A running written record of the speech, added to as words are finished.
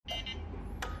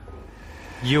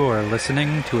You're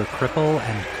listening to a Cripple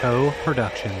and Co.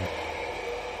 production.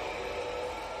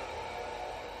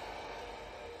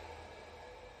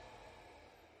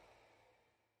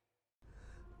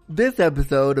 This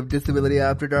episode of Disability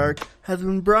After Dark has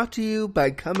been brought to you by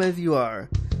Come As You Are.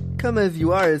 Come As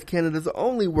You Are is Canada's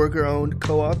only worker-owned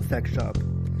co-op sex shop.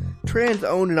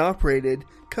 Trans-owned and operated,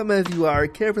 Come As You Are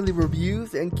carefully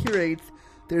reviews and curates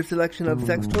their selection of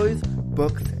sex toys,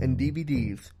 books, and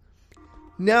DVDs.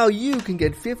 Now you can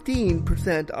get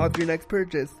 15% off your next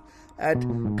purchase at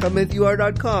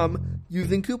comeasyouare.com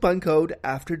using coupon code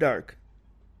AFTERDARK.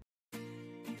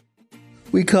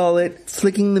 We call it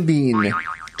flicking the bean,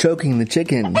 choking the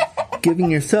chicken,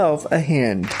 giving yourself a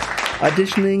hand,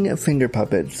 auditioning finger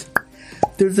puppets.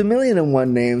 There's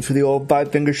 1,000,001 names for the old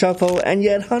five-finger shuffle, and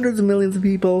yet hundreds of millions of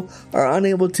people are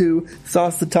unable to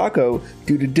sauce the taco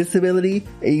due to disability,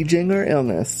 aging, or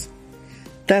illness.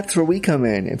 That's where we come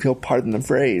in, if you'll pardon the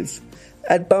phrase.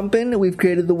 At Bumpin', we've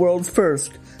created the world's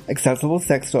first accessible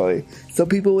sex toy, so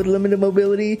people with limited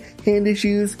mobility, hand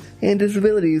issues, and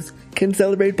disabilities can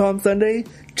celebrate Palm Sunday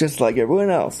just like everyone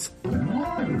else.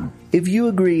 If you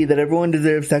agree that everyone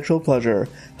deserves sexual pleasure,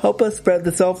 help us spread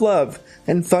the self-love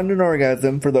and fund an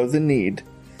orgasm for those in need.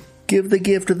 Give the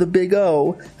gift of the big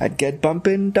O at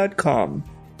getbumpin.com.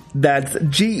 That's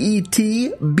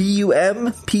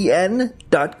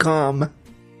GETBUMPN.com.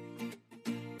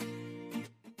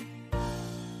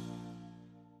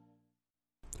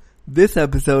 This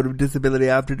episode of Disability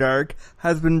After Dark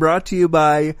has been brought to you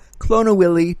by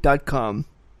Clonawilly.com.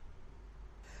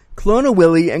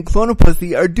 Clone-A-Willy and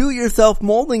Clone-A-Pussy are do-it-yourself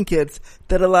molding kits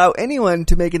that allow anyone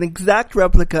to make an exact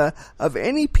replica of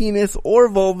any penis or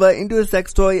vulva into a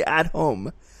sex toy at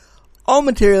home. All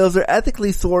materials are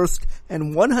ethically sourced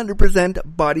and 100%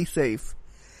 body safe.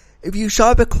 If you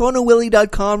shop at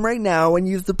Clonawilly.com right now and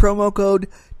use the promo code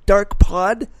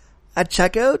DARKPOD at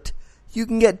checkout, you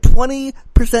can get 20%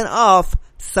 off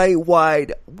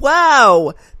site-wide.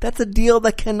 Wow! That's a deal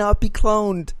that cannot be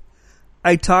cloned.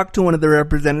 I talked to one of the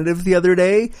representatives the other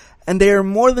day, and they are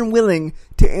more than willing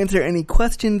to answer any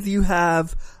questions you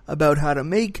have about how to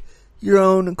make your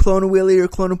own Clone-A-Willy or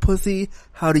Clone-A-Pussy,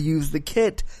 how to use the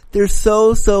kit. They're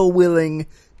so willing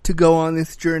to go on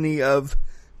this journey of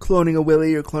cloning a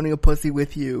willy or cloning a pussy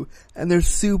with you, and they're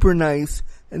super nice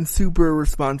and super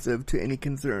responsive to any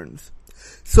concerns.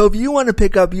 So if you want to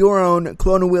pick up your own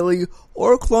Clone-A-Willy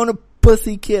or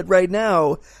Clone-A-Pussy kit right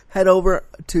now, head over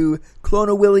to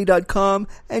clonawilly.com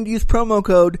and use promo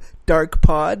code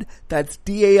DARKPOD, that's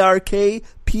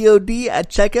DARKPOD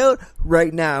at checkout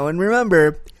right now. And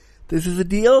remember, this is a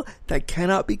deal that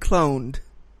cannot be cloned.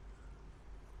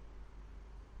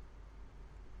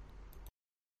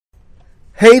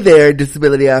 Hey there,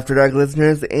 Disability After Dark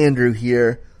listeners, Andrew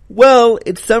here. Well,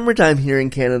 it's summertime here in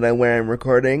Canada where I'm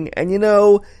recording, and you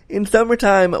know, in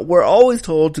summertime we're always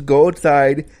told to go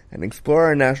outside and explore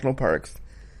our national parks.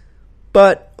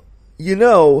 But, you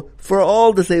know, for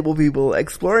all disabled people,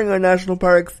 exploring our national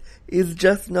parks is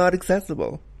just not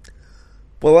accessible.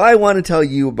 Well, I want to tell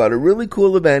you about a really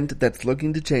cool event that's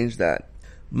looking to change that.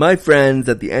 My friends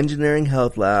at the Engineering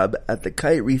Health Lab at the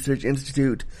Kite Research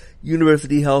Institute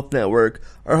University Health Network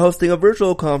are hosting a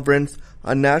virtual conference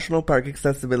on national park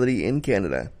accessibility in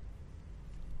Canada.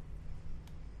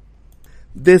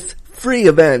 This free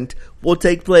event will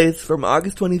take place from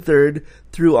August 23rd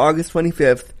through August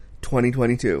 25th,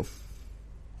 2022.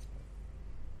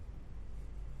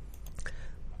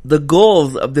 The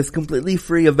goals of this completely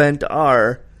free event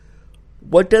are: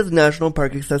 what does national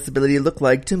park accessibility look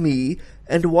like to me,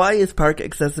 and why is park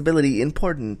accessibility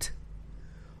important?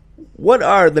 What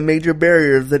are the major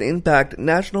barriers that impact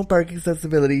national park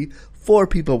accessibility for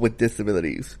people with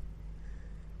disabilities?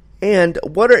 And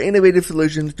what are innovative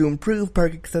solutions to improve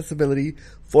park accessibility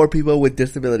for people with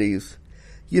disabilities?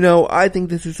 You know, I think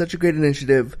this is such a great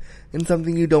initiative and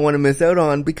something you don't want to miss out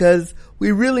on, because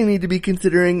we really need to be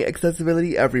considering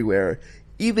accessibility everywhere,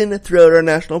 even throughout our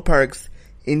national parks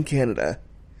in Canada.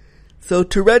 So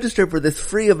to register for this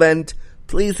free event,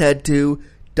 please head to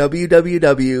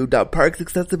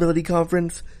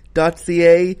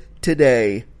www.parksaccessibilityconference.ca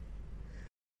today.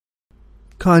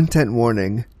 Content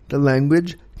warning. The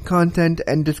language, content,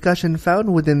 and discussion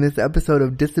found within this episode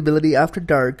of Disability After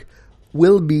Dark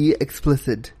will be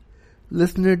explicit.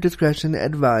 Listener discretion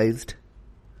advised.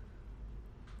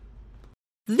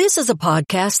 This is a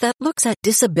podcast that looks at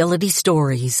disability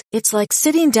stories. It's like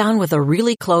sitting down with a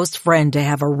really close friend to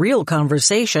have a real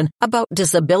conversation about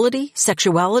disability,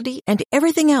 sexuality, and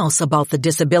everything else about the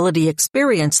disability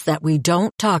experience that we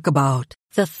don't talk about.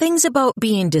 The things about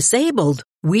being disabled,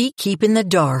 we keep in the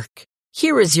dark.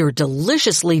 Here is your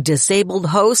deliciously disabled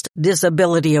host,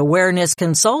 disability awareness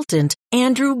consultant,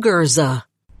 Andrew Gurza.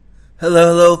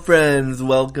 Hello, friends.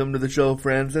 Welcome to the show,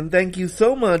 friends, and thank you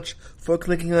so much for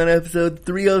clicking on episode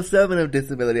 307 of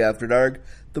Disability After Dark,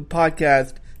 the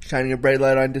podcast shining a bright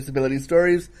light on disability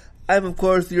stories. I'm, of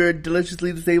course, your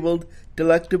deliciously disabled,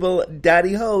 delectable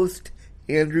daddy host,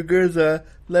 Andrew Gurza.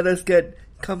 Let us get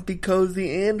comfy,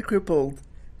 cozy, and crippled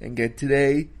and get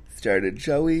today started,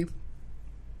 shall we?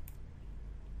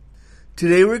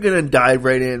 Today we're going to dive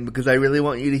right in because I really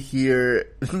want you to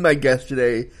hear my guest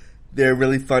today. They're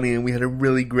really funny and we had a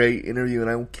really great interview and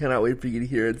I cannot wait for you to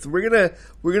hear it. So we're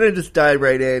gonna just dive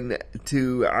right in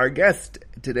to our guest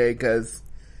today because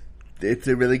it's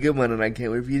a really good one and I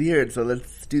can't wait for you to hear it. So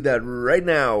let's do that right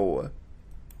now.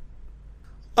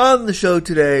 On the show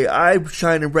today, I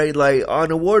shine a bright light on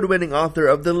award-winning author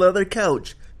of The Leather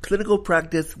Couch, Clinical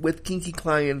Practice with Kinky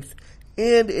Clients,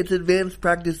 and its advanced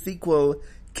practice sequel,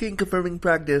 Kink Affirming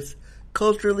Practice,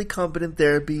 Culturally Competent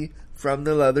Therapy from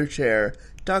the Leather Chair,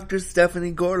 Dr.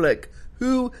 Stephanie Gorelick,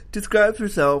 who describes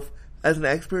herself as an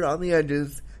expert on the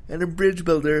edges and a bridge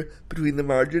builder between the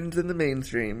margins and the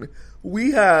mainstream.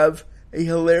 We have a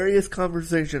hilarious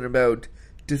conversation about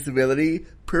disability,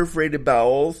 perforated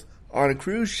bowels, on a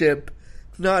cruise ship,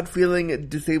 not feeling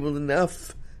disabled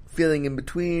enough, feeling in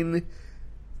between,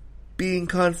 being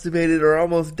constipated or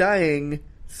almost dying.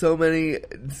 So many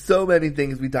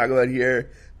things we talk about here. It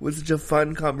was such a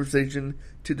fun conversation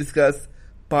to discuss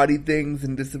body things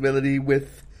and disability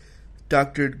with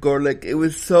Dr. Gorelick. It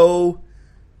was so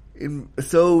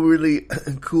really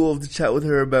cool to chat with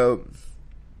her about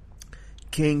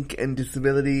kink and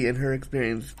disability and her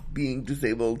experience being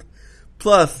disabled.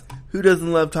 Plus, who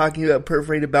doesn't love talking about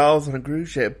perforated bowels on a cruise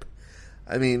ship?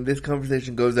 I mean, this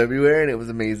conversation goes everywhere and it was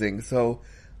amazing. So,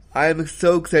 I'm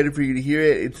so excited for you to hear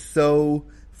it. It's so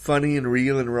funny and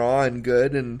real and raw and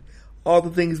good and all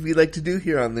the things we like to do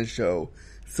here on this show.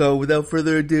 So without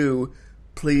further ado,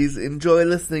 please enjoy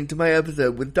listening to my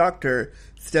episode with Dr.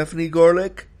 Stephanie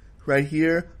Gorelick right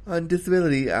here on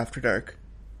Disability After Dark.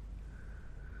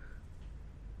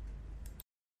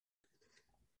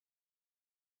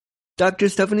 Dr.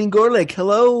 Stephanie Gorelick,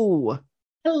 hello.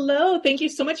 Hello. Thank you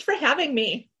so much for having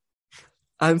me.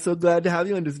 I'm so glad to have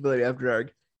you on Disability After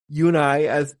Dark. You and I,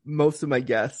 as most of my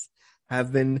guests,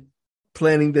 have been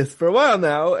planning this for a while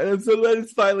now, and I'm so glad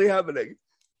it's finally happening.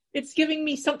 It's giving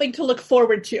me something to look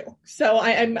forward to. So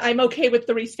I'm okay with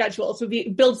the reschedule. So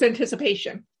it builds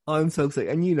anticipation. Oh, I'm so excited.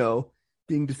 And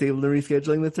being disabled and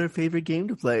rescheduling, that's our favorite game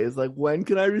to play. Is like, when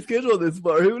can I reschedule this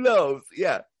for? Who knows?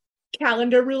 Yeah.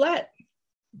 Calendar roulette.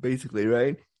 Basically,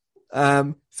 right?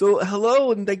 So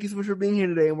hello, and thank you so much for being here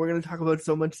today. And we're going to talk about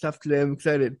so much stuff today. I'm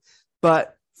excited.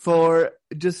 But for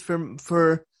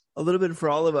a little bit for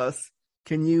all of us,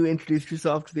 can you introduce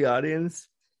yourself to the audience?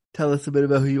 Tell us a bit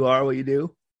about who you are, what you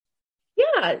do.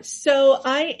 Yeah, so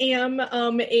I am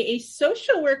a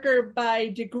social worker by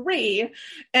degree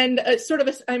and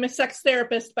I'm a sex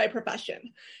therapist by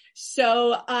profession.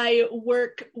 So I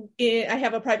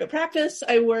have a private practice.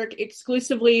 I work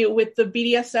exclusively with the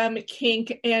BDSM,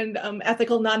 kink, and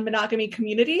ethical non-monogamy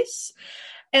communities.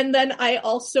 And then I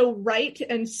also write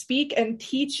and speak and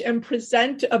teach and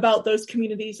present about those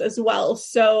communities as well.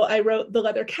 So I wrote The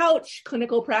Leather Couch,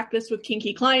 Clinical Practice with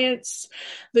Kinky Clients.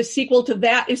 The sequel to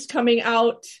that is coming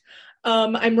out.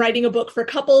 I'm writing a book for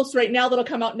couples right now that'll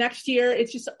come out next year.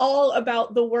 It's just all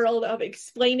about the world of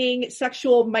explaining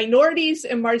sexual minorities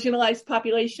and marginalized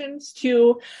populations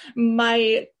to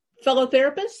my fellow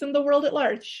therapists and the world at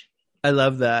large. I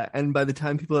love that. And by the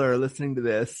time people are listening to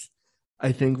this,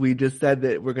 I think we just said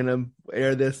that we're going to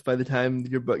air this by the time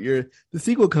the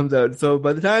sequel comes out. So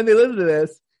by the time they listen to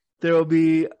this,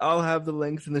 I'll have the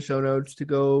links in the show notes to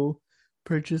go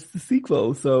purchase the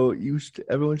sequel. So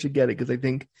everyone should get it because I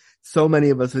think so many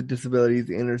of us with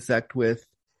disabilities intersect with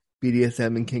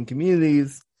BDSM and kink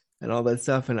communities and all that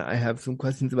stuff. And I have some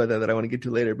questions about that I want to get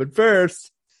to later. But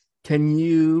first, do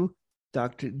you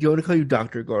want to call you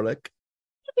Dr. Gorelick?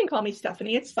 You can call me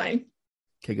Stephanie. It's fine.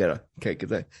 Okay, good. Okay,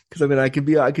 because I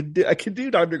could do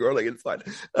Dr. Gorelick. It's fine.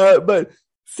 But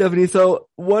Stephanie, so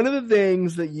one of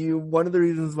the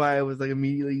reasons why I was like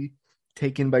immediately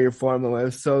taken by your form and why I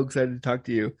was so excited to talk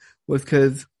to you was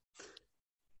because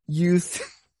you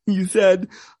said,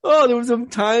 oh, there was some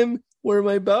time where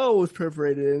my bowel was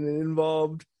perforated and it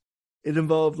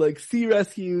involved like sea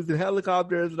rescues and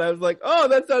helicopters, and I was like, oh,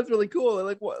 that sounds really cool. And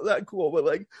like, what, that cool, but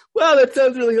like, wow, that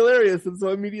sounds really hilarious. And so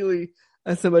immediately,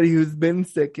 as somebody who's been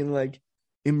sick in like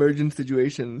emergent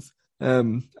situations,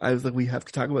 I was like, we have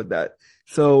to talk about that.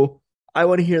 So I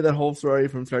want to hear that whole story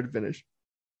from start to finish.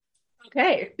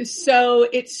 Okay, so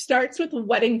it starts with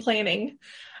wedding planning.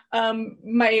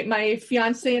 My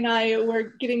fiance and I were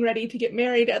getting ready to get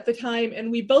married at the time,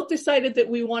 and we both decided that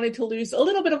we wanted to lose a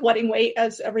little bit of wedding weight,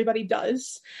 as everybody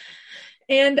does.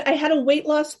 And I had a weight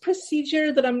loss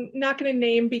procedure that I'm not going to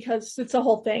name because it's a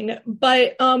whole thing.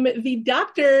 But the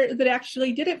doctor that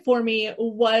actually did it for me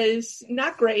was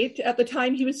not great. At the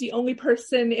time, he was the only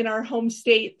person in our home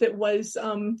state that was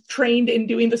trained in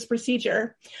doing this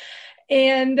procedure.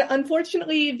 And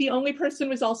unfortunately, the only person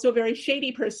was also a very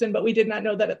shady person, but we did not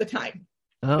know that at the time.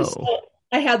 Oh. So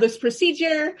I had this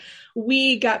procedure.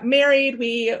 We got married.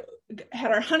 We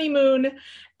had our honeymoon.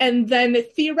 And then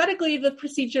theoretically, the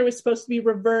procedure was supposed to be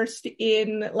reversed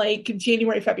in like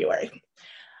January, February.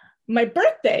 My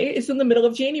birthday is in the middle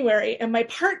of January, and my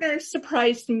partner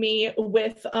surprised me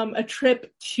with a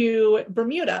trip to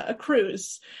Bermuda, a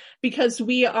cruise, because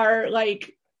we are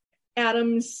like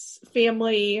Addams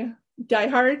Family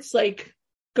diehards. Like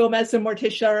Gomez and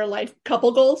Morticia are life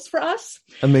couple goals for us.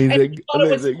 Amazing.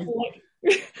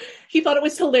 He thought it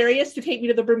was hilarious to take me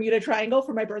to the Bermuda Triangle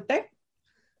for my birthday.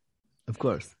 Of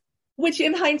course. Which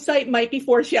in hindsight might be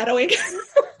foreshadowing.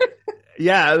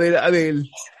 Yeah, I mean,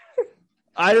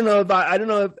 I don't know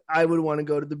if I would want to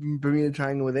go to the Bermuda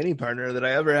Triangle with any partner that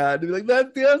I ever had. To be like,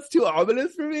 that's too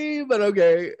ominous for me, but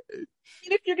okay.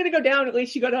 If you're going to go down, at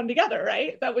least you go down together,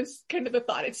 right? That was kind of the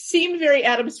thought. It seemed very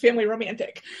Addams Family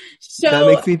romantic. So that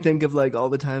makes me think of like all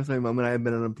the times my mom and I have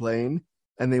been on a plane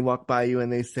and they walk by you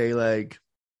and they say like,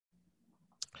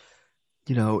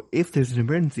 you know, if there's an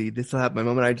emergency, this will happen. My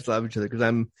mom and I just love each other because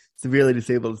I'm severely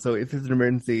disabled. So if there's an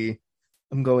emergency,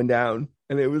 I'm going down.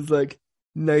 And it was like,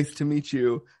 nice to meet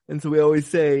you. And so we always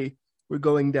say we're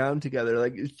going down together.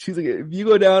 Like she's like, if you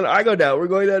go down, I go down. We're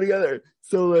going down together.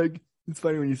 So like, it's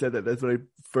funny when you said that. That's what I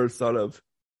first thought of.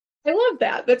 I love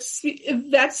that.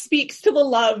 That speaks to the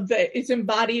love that is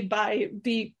embodied by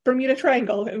the Bermuda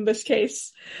Triangle in this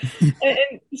case.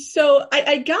 And so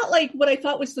I got like what I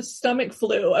thought was the stomach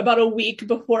flu about a week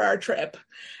before our trip.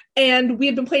 And we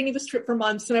had been planning this trip for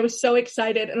months and I was so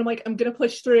excited. And I'm like, I'm going to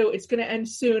push through. It's going to end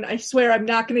soon. I swear I'm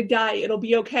not going to die. It'll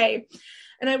be okay.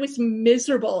 And I was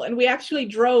miserable. And we actually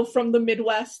drove from the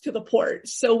Midwest to the port.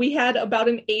 So we had about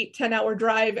an 8-10 hour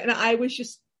drive. And I was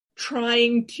just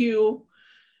trying to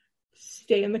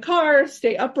stay in the car,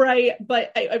 stay upright.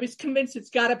 But I was convinced it's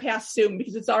got to pass soon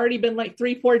because it's already been like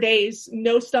 3-4 days.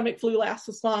 No stomach flu lasts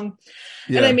this long.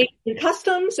 Yeah. And I make it through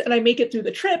customs and I make it through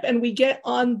the trip. And we get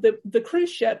on the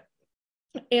cruise ship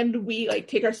and we like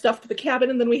take our stuff to the cabin.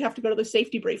 And then we have to go to the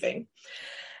safety briefing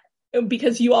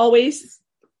because you always...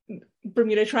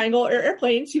 Bermuda Triangle or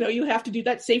airplanes, you know, you have to do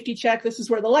that safety check. This is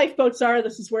where the lifeboats are.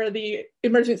 This is where the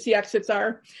emergency exits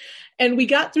are. And we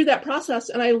got through that process.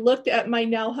 And I looked at my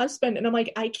now husband and I'm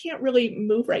like, I can't really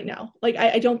move right now. Like,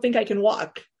 I don't think I can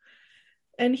walk.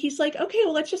 And he's like, okay,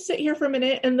 well, let's just sit here for a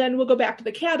minute and then we'll go back to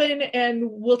the cabin and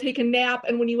we'll take a nap.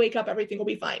 And when you wake up, everything will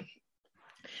be fine.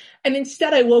 And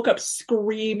instead I woke up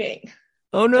screaming.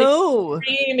 Oh no. Like,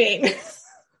 screaming.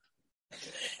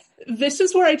 This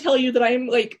is where I tell you that I'm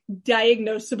like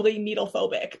diagnosably needle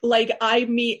phobic. Like I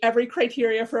meet every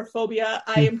criteria for a phobia.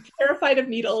 I am terrified of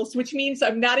needles, which means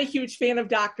I'm not a huge fan of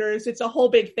doctors. It's a whole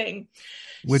big thing.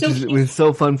 Which was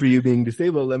so fun for you being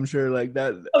disabled. I'm sure like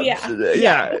that. Oh yeah.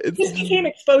 Yeah. It just became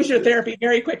exposure therapy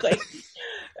very quickly.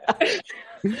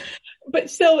 But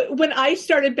so when I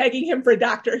started begging him for a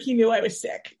doctor, he knew I was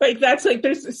sick. Like that's like,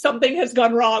 there's something has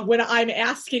gone wrong when I'm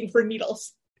asking for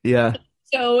needles. Yeah.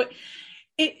 So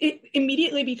it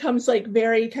immediately becomes like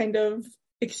very kind of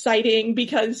exciting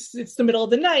because it's the middle of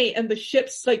the night and the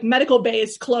ship's like medical bay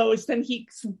is closed and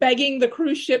he's begging the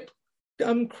cruise ship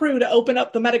crew to open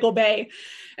up the medical bay.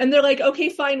 And they're like, okay,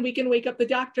 fine, we can wake up the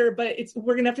doctor, but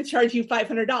we're going to have to charge you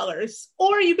 $500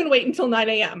 or you can wait until 9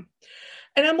 a.m.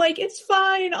 And I'm like, it's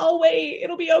fine. I'll wait.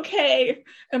 It'll be okay.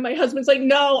 And my husband's like,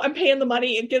 no, I'm paying the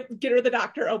money and get her the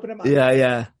doctor, open him up.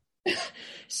 Yeah.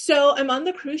 So I'm on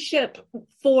the cruise ship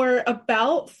for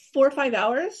about 4 or 5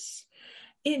 hours.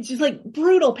 It's just like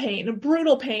brutal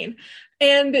pain.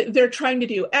 And they're trying to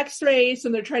do x-rays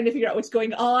and they're trying to figure out what's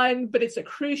going on, but it's a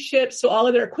cruise ship. So all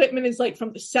of their equipment is like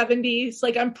from the 70s.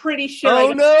 Like I'm pretty sure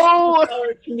from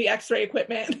the x-ray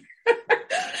equipment.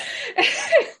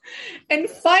 And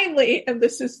finally, and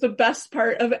this is the best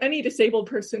part of any disabled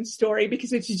person's story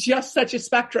because it's just such a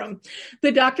spectrum.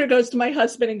 The doctor goes to my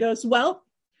husband and goes, well,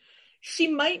 she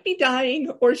might be dying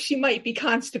or she might be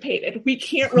constipated. We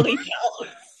can't really tell.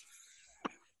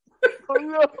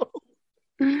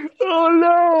 Oh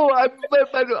no.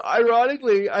 But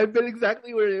ironically, I've been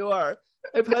exactly where you are.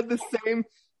 I've had the same,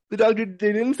 the doctor,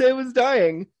 they didn't say I was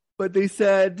dying, but they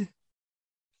said,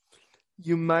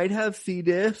 you might have C.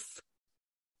 diff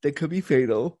that could be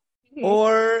fatal, Mhm.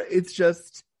 or it's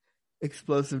just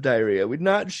explosive diarrhea. We're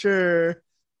not sure.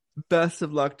 Best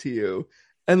of luck to you.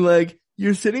 And like,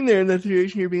 you're sitting there in that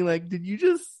situation, you're being like,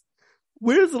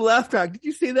 where's the laugh track? Did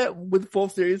you say that with full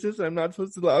seriousness? And I'm not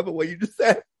supposed to laugh at what you just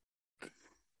said.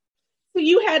 So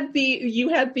you had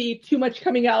the too much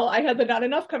coming out. I had the not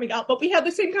enough coming out, but we had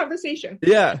the same conversation.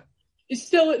 Yeah.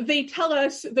 So they tell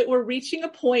us that we're reaching a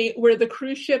point where the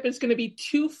cruise ship is going to be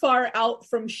too far out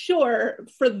from shore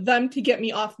for them to get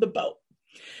me off the boat.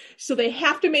 So they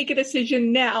have to make a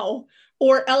decision now,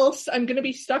 or else I'm going to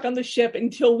be stuck on the ship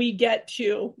until we get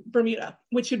to Bermuda,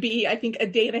 which would be, I think, a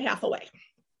day and a half away.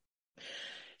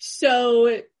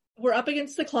 So we're up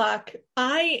against the clock.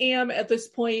 I am at this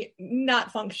point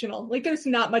not functional. Like, there's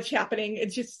not much happening.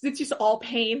 It's just all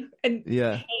pain and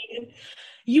pain.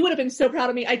 You would have been so proud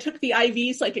of me. I took the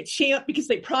IVs like a champ because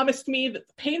they promised me that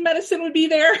the pain medicine would be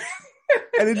there.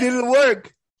 And it didn't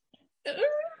work.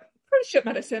 Cruise ship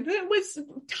medicine. It was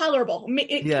tolerable.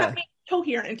 It kept me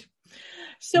coherent.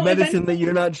 So medicine that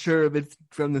you're not sure if it's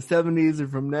from the 70s or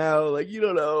from now. Like, you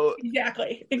don't know.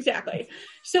 Exactly.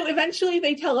 So eventually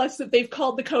they tell us that they've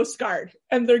called the Coast Guard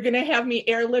and they're going to have me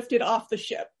airlifted off the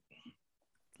ship.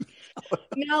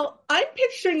 Now, I'm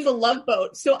picturing the Love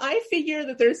Boat. So I figure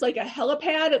that there's like a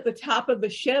helipad at the top of the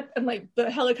ship and like the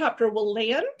helicopter will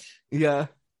land. Yeah.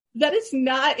 That is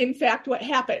not, in fact, what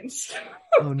happens.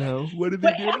 Oh, no. What did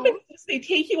they do? What happens is they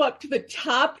take you up to the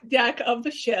top deck of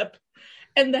the ship,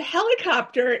 and the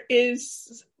helicopter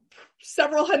is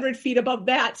several hundred feet above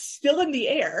that, still in the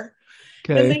air.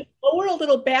 Okay. And they lower a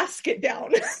little basket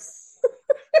down.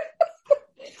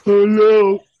 Oh,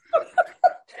 no.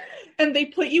 And they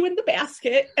put you in the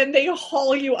basket, and they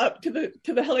haul you up to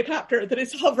the helicopter that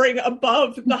is hovering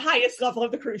above the highest level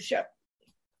of the cruise ship.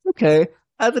 Okay.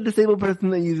 As a disabled person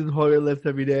that uses Hoyer lifts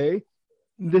every day,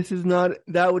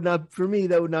 that would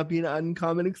not be an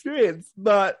uncommon experience.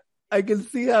 But I can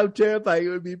see how terrifying it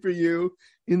would be for you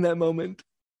in that moment.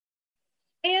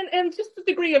 And just the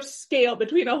degree of scale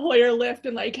between a Hoyer lift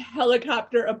and like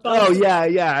helicopter above. Oh yeah.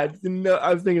 I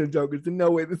was thinking a joke. It's in no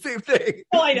way the same thing.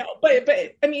 Oh, I know, but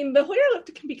I mean, the Hoyer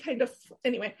lift can be kind of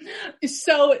anyway.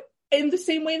 So in the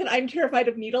same way that I'm terrified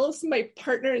of needles, my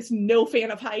partner is no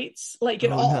fan of heights, like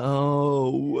at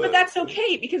all. No. But that's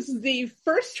okay because they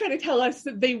first try to tell us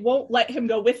that they won't let him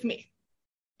go with me.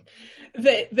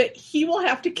 That he will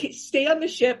have to stay on the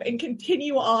ship and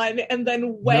continue on, and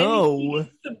then when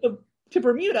to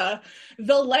Bermuda,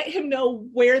 they'll let him know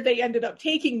where they ended up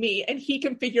taking me, and he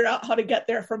can figure out how to get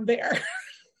there from there.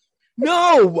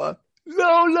 No,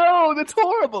 that's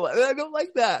horrible. I don't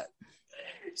like that.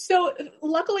 So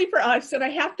luckily for us, and I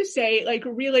have to say, like,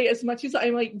 really, as much as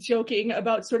I'm like joking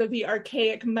about sort of the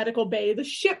archaic medical bay, the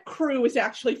ship crew is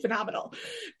actually phenomenal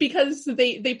because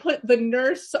they put the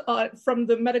nurse from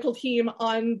the medical team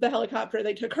on the helicopter.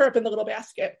 They took her up in the little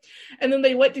basket, and then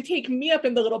they went to take me up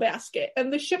in the little basket.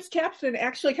 And the ship's captain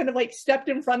actually kind of like stepped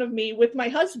in front of me with my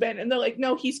husband, and they're like,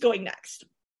 "No, he's going next."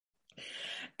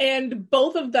 And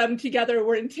both of them together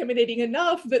were intimidating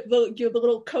enough that the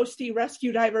little coastie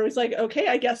rescue diver was like, okay,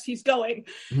 I guess he's going.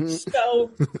 So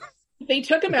they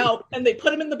took him out and they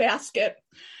put him in the basket.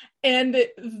 And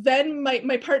then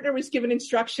my partner was given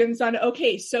instructions on,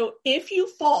 okay, so if you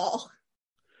fall,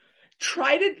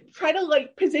 try to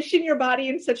like position your body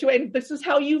in such a way, and this is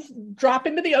how you drop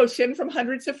into the ocean from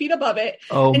hundreds of feet above it.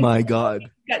 Oh my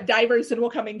God. Got divers and will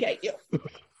come and get you.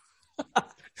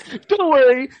 Don't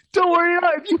worry.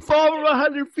 If you fall from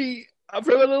 100 feet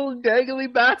from a little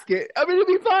dangly basket, I mean, it'll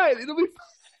be fine.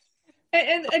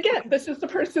 And again, this is the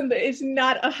person that is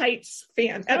not a heights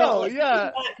fan at all. Yeah.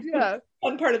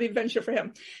 Fun part of the adventure for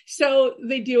him. So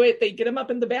they do it. They get him up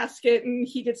in the basket, and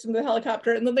he gets in the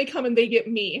helicopter, and then they come and they get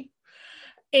me.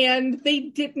 And they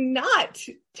did not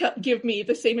give me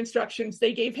the same instructions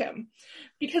they gave him,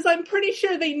 because I'm pretty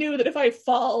sure they knew that if I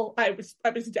fall, I was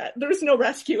dead. There was no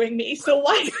rescuing me. So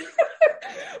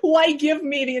why give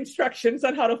me the instructions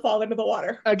on how to fall into the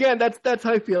water? Again, that's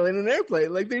how I feel in an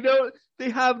airplane. Like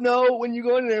when you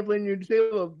go in an airplane, you're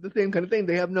disabled, the same kind of thing.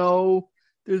 There's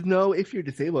no, if you're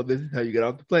disabled, this is how you get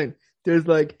off the plane. There's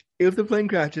like, if the plane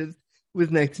crashes, it was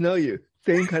nice to know you.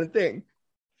 Same kind of thing.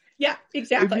 Yeah,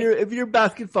 exactly. If your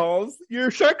basket falls, you're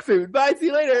shark food. Bye, see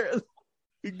you later.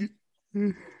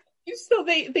 So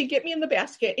they get me in the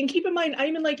basket, and keep in mind,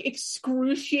 I'm in like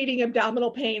excruciating abdominal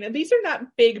pain, and these are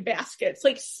not big baskets,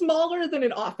 like smaller than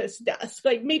an office desk,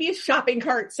 like maybe a shopping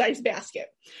cart size basket.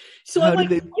 So how did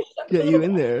they get you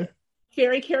in there?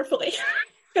 Very carefully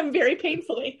and very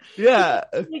painfully. Yeah.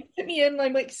 They put me in,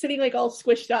 I'm like sitting like all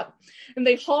squished up, and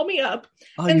they haul me up.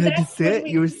 Oh, you had to sit?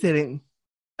 You were sitting.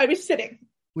 I was sitting.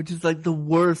 Which is like the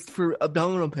worst for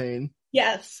abdominal pain.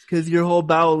 Yes. Because your whole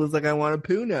bowel is like, I want to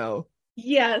poo now.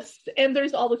 Yes. And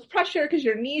there's all this pressure because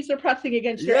your knees are pressing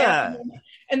against your abdomen.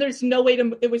 And there's no way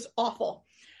to, it was awful.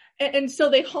 And so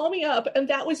they haul me up. And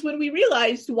that was when we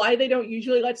realized why they don't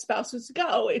usually let spouses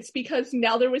go. It's because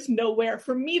now there was nowhere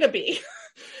for me to be.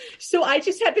 So I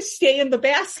just had to stay in the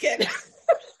basket.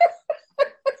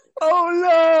 Oh,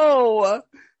 no.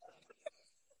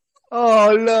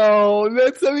 Oh, no.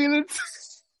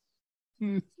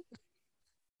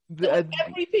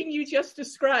 Everything you just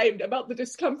described about the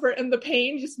discomfort and the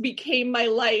pain just became my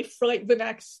life for like the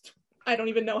next, I don't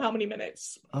even know how many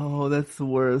minutes. Oh, that's the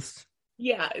worst.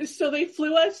 Yeah. So they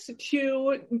flew us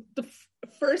to the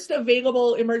first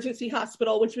available emergency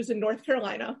hospital, which was in North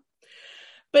Carolina.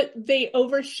 But they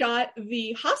overshot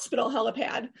the hospital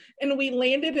helipad and we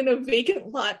landed in a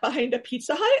vacant lot behind a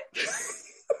Pizza Hut.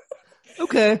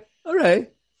 Okay. All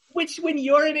right. Which when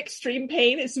you're in extreme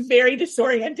pain is very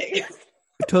disorienting.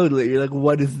 Totally. You're like,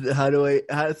 what is,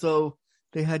 so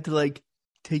they had to like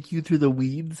take you through the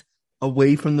weeds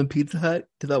away from the Pizza Hut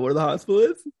to that where the hospital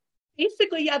is?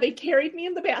 Basically, yeah, they carried me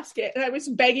in the basket and I was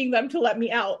begging them to let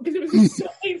me out because it was so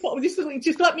painful.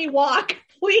 Just let me walk,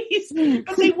 please.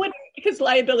 But they wouldn't because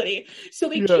liability. So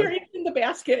they carried me in the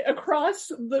basket across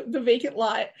the vacant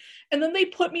lot. And then they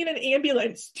put me in an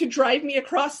ambulance to drive me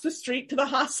across the street to the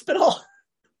hospital.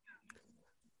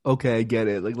 Okay, I get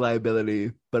it. Like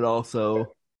liability, but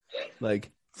also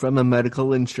like from a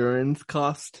medical insurance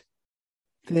cost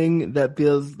thing that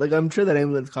feels like I'm sure that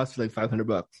ambulance cost you like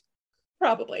 $500.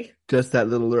 Probably. Just that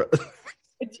little.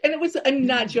 And it was, I'm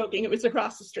not joking, it was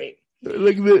across the street.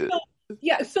 Like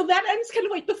so that ends kind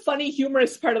of like the funny,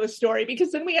 humorous part of the story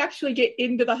because then we actually get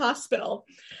into the hospital.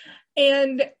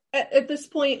 And at this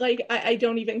point, like, I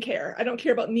don't even care. I don't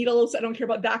care about needles. I don't care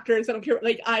about doctors. I don't care.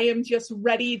 Like, I am just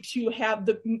ready to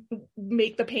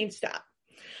make the pain stop.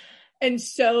 And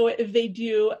so they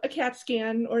do a CAT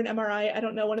scan or an MRI. I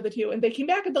don't know, one of the two. And they came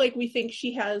back and they're like, we think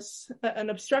she has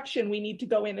an obstruction. We need to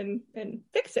go in and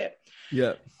fix it.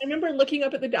 Yeah. I remember looking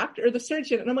up at the doctor or the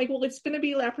surgeon and I'm like, well, it's going to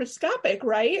be laparoscopic,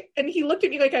 right? And he looked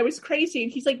at me like I was crazy.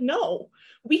 And he's like, no,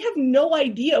 we have no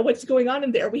idea what's going on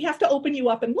in there. We have to open you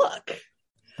up and look.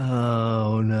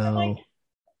 Oh, no. I'm like,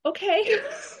 okay.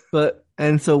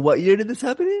 And so what year did this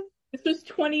happen in? This was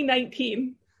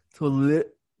 2019. So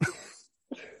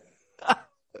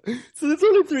so that's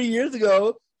only 3 years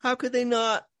ago. How could they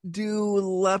not do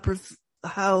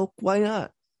why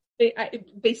not?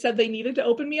 They said they needed to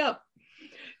open me up.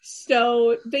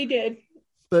 So they did.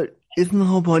 But isn't the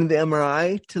whole point of the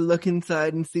MRI to look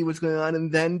inside and see what's going on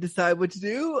and then decide what to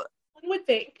do? One would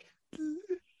think.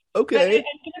 Okay. I'm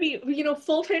going to be,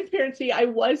 full transparency. I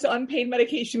was on pain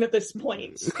medication at this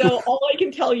point. So all I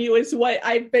can tell you is what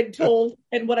I've been told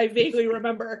and what I vaguely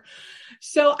remember.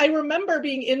 So I remember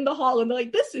being in the hall and they're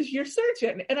like, this is your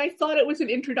surgeon. And I thought it was an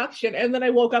introduction. And then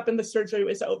I woke up and the surgery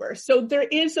was over. So there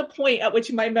is a point at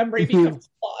which my memory becomes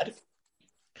flawed.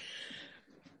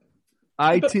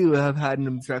 I too have had an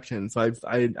obstruction. So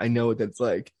I know what that's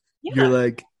like. Yeah. You're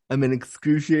like, I'm in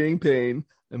excruciating pain.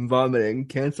 I'm vomiting.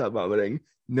 Can't stop vomiting.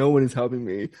 No one is helping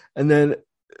me. And then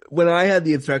when I had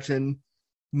the obstruction,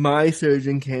 my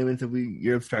surgeon came and said,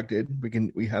 you're obstructed.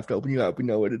 We have to open you up. We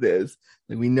know what it is.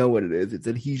 Like, we know what it is. It's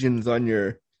adhesions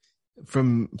on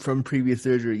from previous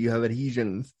surgery. You have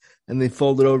adhesions and they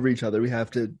folded over each other. We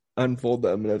have to unfold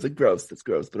them. And I was like, gross. That's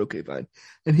gross, but okay, fine.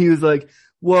 And he was like,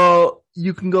 well,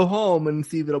 you can go home and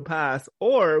see if it'll pass,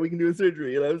 or we can do a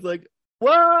surgery. And I was like,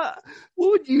 what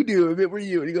would you do if it were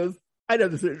you? And he goes, I'd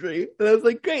have the surgery. And I was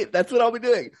like, great, that's what I'll be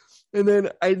doing. And then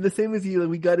the same as you, like,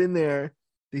 we got in there,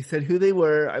 they said who they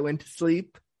were, I went to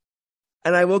sleep,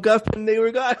 and I woke up and they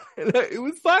were gone. And it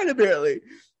was fine, apparently.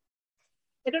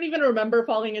 I don't even remember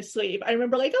falling asleep. I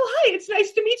remember like, oh, hi, it's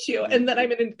nice to meet you. And then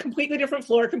I'm in a completely different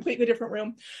floor, completely different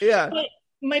room. Yeah. But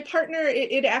my partner,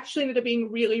 it actually ended up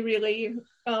being really, really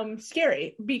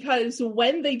scary because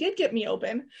when they did get me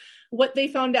open, what they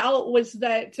found out was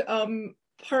that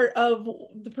part of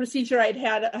the procedure I'd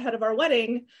had ahead of our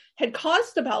wedding had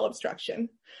caused the bowel obstruction.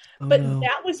 But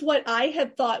that was what I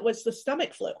had thought was the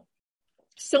stomach flu.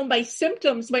 So my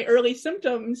early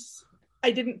symptoms, I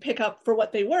didn't pick up for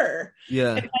what they were.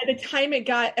 Yeah. And by the time it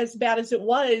got as bad as it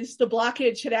was, the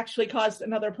blockage had actually caused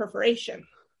another perforation.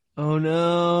 Oh,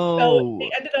 no. So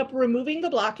they ended up removing the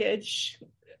blockage.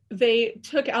 They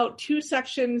took out 2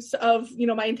 sections of,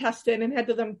 my intestine and had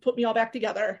to then put me all back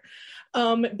together.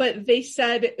 But they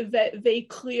said that they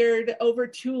cleared over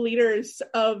 2 liters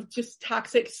of just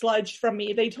toxic sludge from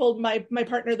me. They told my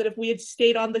partner that if we had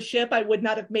stayed on the ship, I would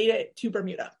not have made it to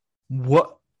Bermuda.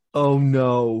 What? Oh,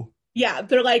 no. Yeah,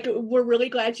 they're like, we're really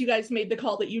glad you guys made the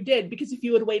call that you did, because if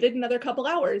you had waited another couple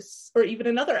hours or even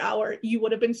another hour, you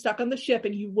would have been stuck on the ship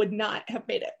and you would not have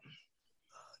made it.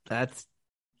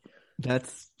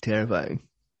 That's terrifying.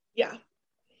 Yeah.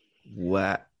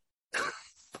 What?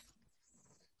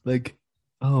 Like,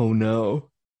 oh no.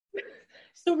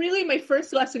 So really my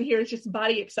first lesson here is just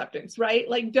body acceptance, right?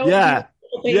 Like, don't Yeah.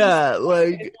 do things Yeah,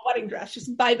 like in a wedding dress.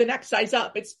 Just buy the next size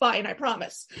up. It's fine, I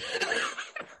promise.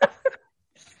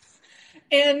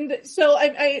 And so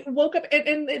I woke up,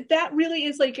 and that really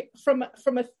is like from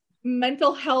a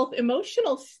mental health,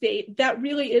 emotional state, that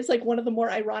really is like one of the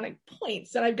more ironic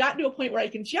points. And I've gotten to a point where I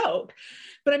can joke.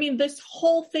 But I mean, this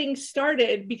whole thing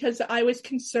started because I was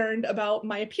concerned about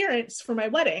my appearance for my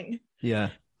wedding. yeah.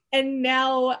 And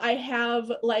now I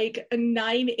have like a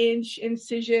 9-inch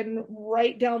incision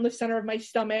right down the center of my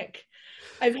stomach.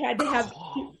 I've had to have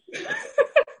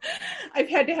I've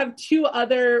had to have 2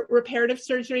 other reparative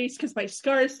surgeries because my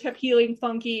scars kept healing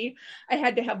funky. I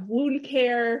had to have wound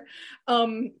care.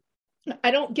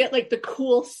 I don't get like the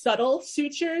cool subtle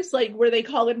sutures, like where they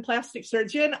call in plastic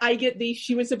surgeon. I get the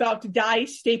she was about to die,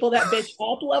 staple that bitch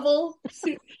up level.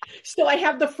 So I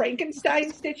have the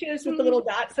Frankenstein stitches with the little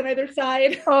dots on either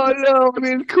side. Oh no, I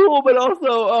mean cool, but also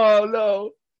oh no.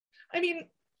 I mean,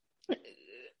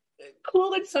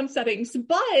 cool in some settings,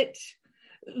 but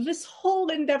this whole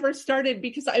endeavor started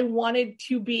because I wanted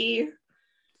to be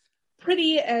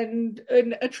pretty and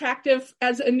attractive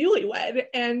as a newlywed,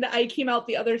 and I came out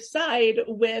the other side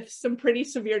with some pretty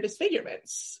severe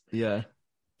disfigurements. Yeah.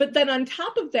 But then on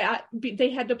top of that,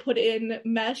 they had to put in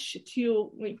mesh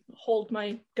to like, hold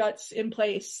my guts in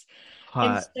place.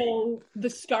 Hot. And so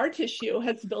the scar tissue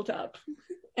has built up,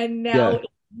 and now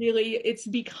it's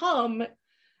become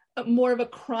more of a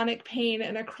chronic pain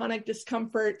and a chronic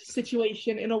discomfort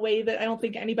situation in a way that I don't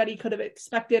think anybody could have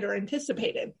expected or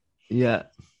anticipated. Yeah.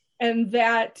 And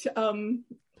that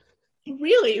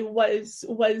really was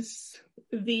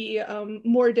the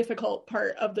more difficult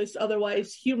part of this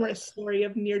otherwise humorous story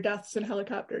of near deaths in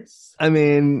helicopters. I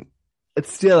mean,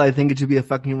 it's still, I think it should be a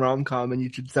fucking rom-com, and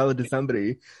you should sell it to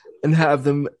somebody and have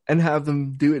them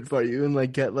do it for you, and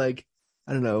like get like,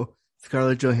 I don't know,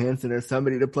 Scarlett Johansson or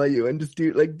somebody to play you, and just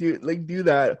do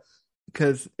that,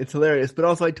 because it's hilarious. But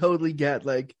also I totally get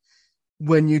like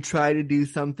when you try to do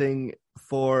something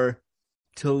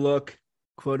to look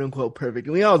quote unquote perfect,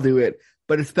 and we all do it,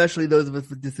 but especially those of us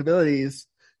with disabilities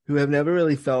who have never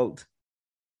really felt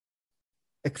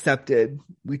accepted.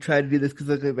 We try to do this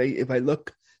because if I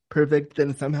look perfect,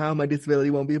 then somehow my disability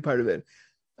won't be a part of it.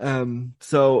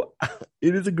 So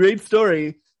it is a great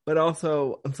story, but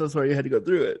also I'm so sorry you had to go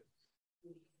through it.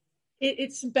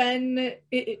 It's been,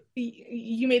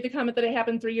 you made the comment that it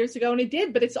happened 3 years ago, and it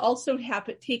did, but it's also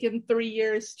taken 3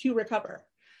 years to recover.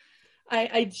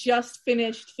 I just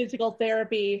finished physical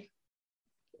therapy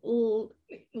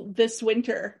this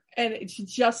winter, and it's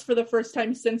just for the first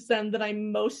time since then that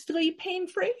I'm mostly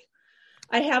pain-free.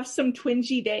 I have some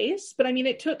twingy days, but I mean,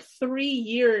 it took 3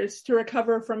 years to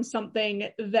recover from something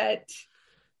that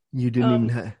you didn't even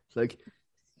have, like,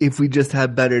 if we just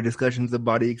had better discussions of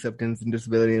body acceptance and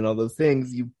disability and all those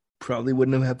things, you probably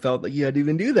wouldn't have felt like you had to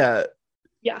even do that.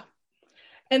 Yeah.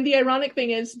 And the ironic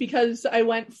thing is, because I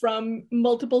went from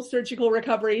multiple surgical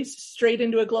recoveries straight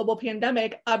into a global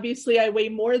pandemic, obviously I weigh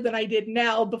more than I did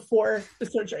now before the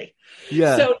surgery.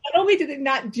 Yeah. So not only did it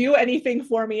not do anything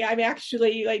for me, I'm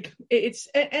actually like,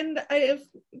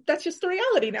 that's just the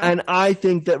reality now. And I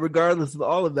think that regardless of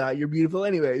all of that, you're beautiful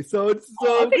anyway. So it's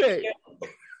okay.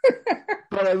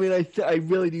 But I mean, I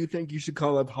really do think you should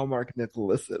call up Hallmark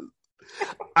Nicholas.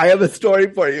 I have a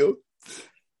story for you.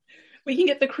 We can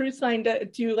get the cruise line to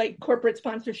do like corporate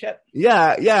sponsorship.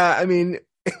 Yeah. I mean,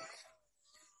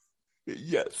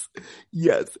 yes.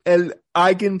 And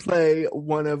I can play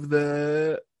one of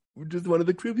the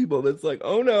crew people that's like,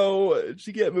 oh no,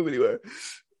 she can't move anywhere.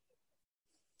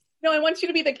 No, I want you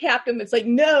to be the captain that's like,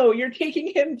 no, you're taking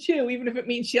him too, even if it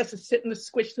means she has to sit in the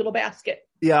squished little basket.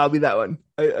 Yeah, I'll be that one.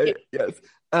 Yes.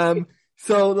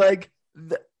 So like,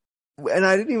 and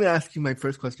I didn't even ask you my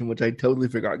first question, which I totally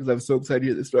forgot because I was so excited to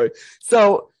hear this story.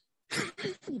 So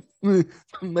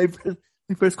my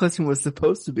first question was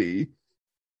supposed to be,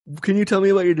 can you tell me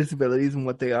about your disabilities and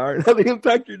what they are and how they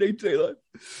impact your day-to-day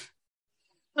life?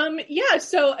 Yeah,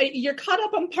 so you're caught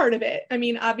up on part of it. I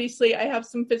mean, obviously I have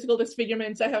some physical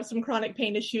disfigurements. I have some chronic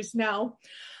pain issues now.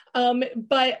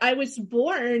 But I was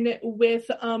born with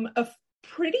a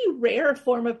pretty rare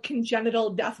form of congenital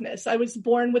deafness. I was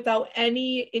born without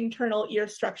any internal ear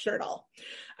structure at all.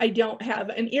 I don't have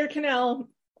an ear canal.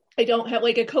 I don't have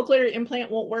like a cochlear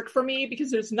implant won't work for me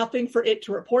because there's nothing for it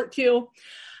to report to.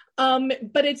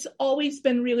 But it's always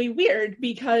been really weird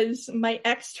because my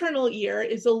external ear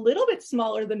is a little bit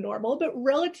smaller than normal, but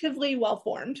relatively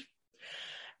well-formed.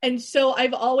 And so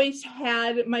I've always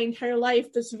had my entire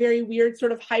life this very weird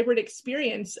sort of hybrid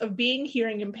experience of being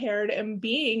hearing impaired and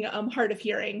being hard of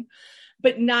hearing,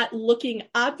 but not looking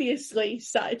obviously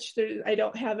such. I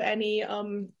don't have any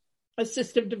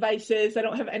assistive devices. I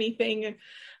don't have anything.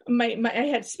 I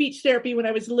had speech therapy when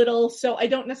I was little, so I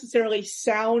don't necessarily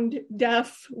sound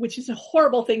deaf, which is a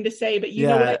horrible thing to say, but you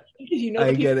know what I mean, because you know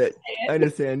I get it. I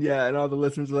understand. Yeah, and all the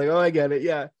listeners are like, "Oh, I get it."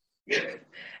 Yeah.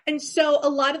 And so a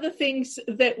lot of the things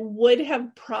that would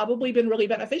have probably been really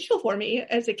beneficial for me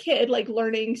as a kid, like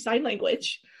learning sign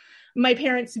language, my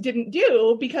parents didn't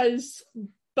do because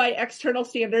by external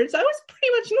standards, I was pretty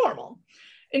much normal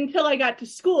until I got to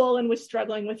school and was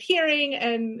struggling with hearing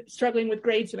and struggling with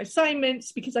grades and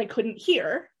assignments because I couldn't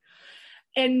hear.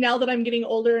 And now that I'm getting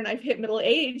older and I've hit middle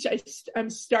age,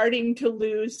 I'm starting to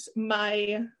lose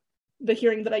the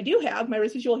hearing that I do have, my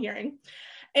residual hearing.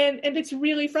 And it's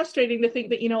really frustrating to think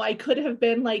that, I could have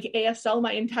been like ASL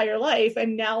my entire life.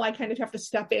 And now I kind of have to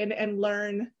step in and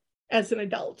learn as an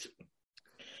adult.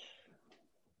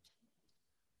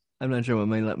 I'm not sure what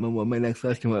my next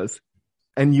question was.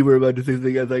 And you were about to say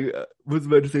something. I was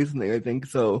about to say something, I think.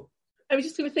 So I was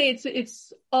just going to say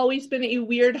it's always been a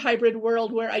weird hybrid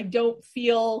world where I don't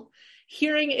feel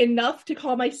hearing enough to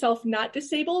call myself not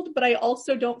disabled, but I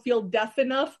also don't feel deaf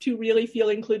enough to really feel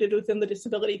included within the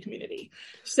disability community.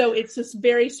 So it's this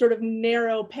very sort of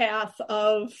narrow path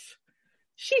of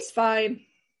she's fine.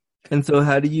 And so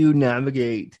how do you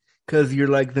navigate? Because you're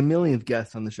like the millionth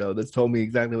guest on the show that's told me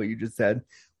exactly what you just said,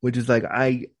 which is like,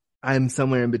 I'm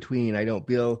somewhere in between. I don't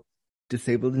feel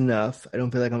disabled enough. I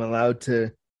don't feel like I'm allowed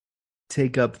to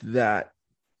take up that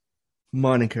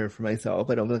moniker for myself.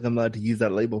 I don't feel like I'm allowed to use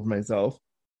that label for myself,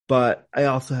 but I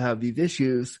also have these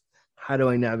issues. How do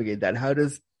I navigate that? How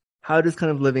does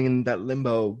kind of living in that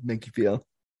limbo make you feel?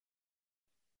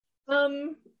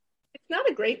 It's not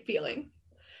a great feeling.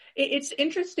 It's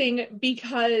interesting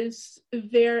because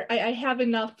I have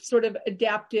enough sort of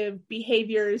adaptive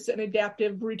behaviors and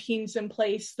adaptive routines in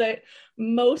place that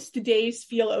most days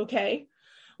feel okay.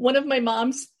 One of my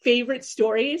mom's favorite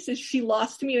stories is she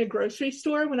lost me in a grocery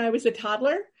store when I was a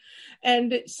toddler,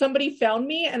 and somebody found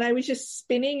me and I was just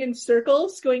spinning in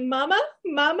circles going, "Mama,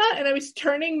 Mama," and I was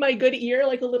turning my good ear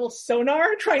like a little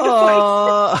sonar trying to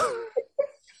find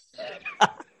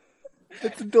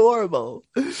It's adorable.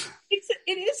 It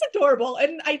is adorable.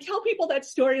 And I tell people that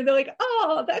story and they're like,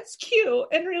 "Oh, that's cute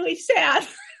and really sad."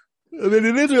 I mean,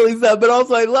 it is really sad, but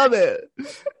also I love it.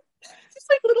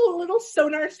 Like little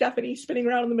sonar Stephanie spinning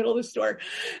around in the middle of the store.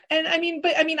 And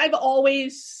I've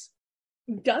always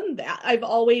done that. I've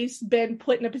always been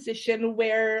put in a position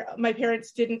where my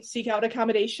parents didn't seek out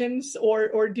accommodations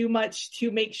or do much to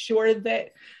make sure that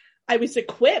I was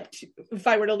equipped if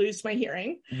I were to lose my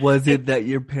hearing. Was it that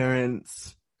your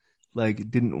parents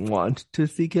didn't want to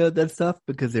seek out that stuff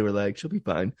because they were like, she'll be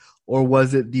fine? Or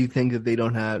was it, do you think that they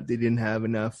didn't have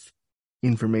enough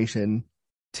information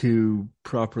to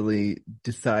properly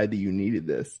decide that you needed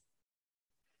this?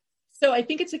 So I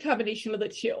think it's a combination of the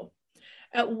two.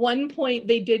 At one point,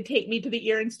 they did take me to the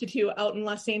Ear Institute out in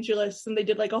Los Angeles, and they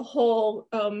did like a whole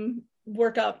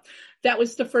workup. That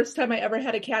was the first time I ever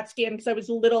had a CAT scan because I was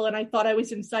little and I thought I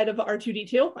was inside of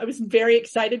R2-D2. I was very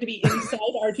excited to be inside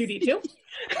R2-D2.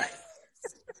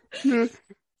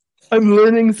 I'm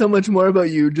learning so much more about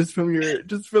you you're such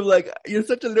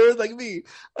a nerd like me.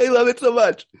 I love it so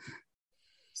much.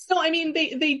 So,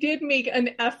 they did make an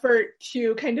effort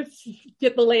to kind of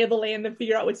get the lay of the land and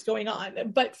figure out what's going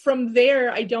on. But from there,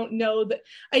 I don't know that.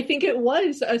 I think it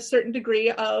was a certain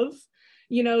degree of,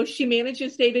 she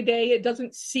manages day to day. It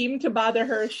doesn't seem to bother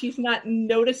her. She's not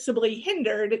noticeably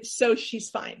hindered, so she's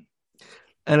fine.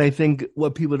 And I think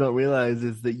what people don't realize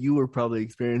is that you were probably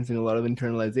experiencing a lot of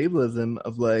internalized ableism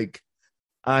of like,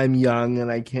 I'm young and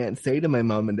I can't say to my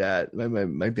mom and dad,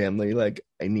 my family, like,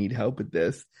 I need help with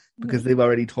this because they've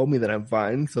already told me that I'm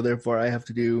fine. So therefore I have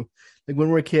to do, like, when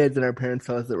we're kids and our parents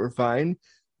tell us that we're fine,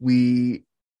 and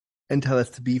tell us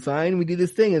to be fine, we do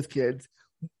this thing as kids,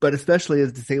 but especially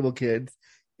as disabled kids,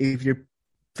 if your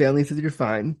family says you're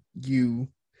fine, you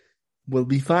will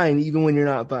be fine even when you're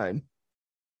not fine.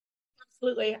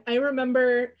 Absolutely. I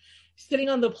remember sitting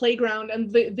on the playground,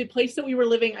 and the place that we were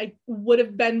living, I would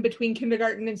have been between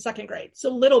kindergarten and second grade. So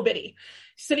little bitty,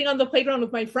 sitting on the playground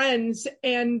with my friends,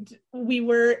 and we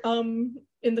were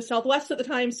in the Southwest at the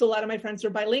time. So a lot of my friends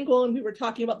are bilingual, and we were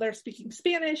talking about their speaking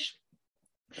Spanish.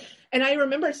 And I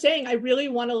remember saying, I really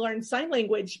want to learn sign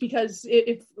language because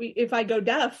if I go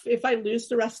deaf, if I lose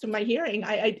the rest of my hearing,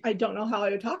 I don't know how I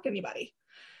would talk to anybody.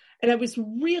 And I was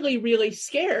really, really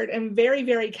scared and very,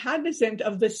 very cognizant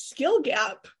of the skill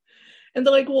gap. And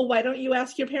they're like, well, why don't you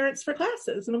ask your parents for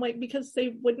classes? And I'm like, because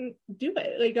they wouldn't do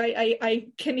it. Like I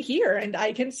can hear and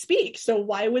I can speak. So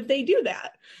why would they do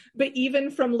that? But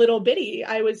even from little bitty,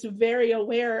 I was very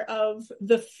aware of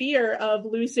the fear of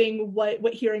losing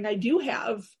what hearing I do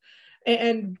have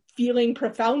and feeling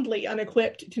profoundly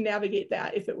unequipped to navigate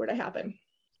that if it were to happen.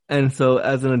 And so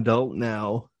as an adult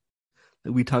now,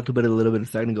 we talked about it a little bit a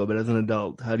second ago, but as an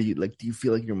adult, how do you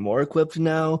feel like you're more equipped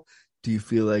now? Do you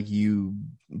feel like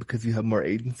because you have more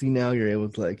agency now, you're able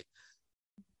to like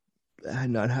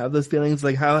not have those feelings?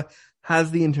 Like how has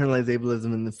the internalized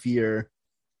ableism and the fear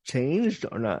changed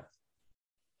or not?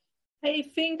 I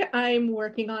think I'm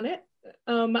working on it.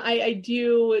 I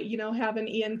do, have an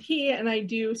ENT, and I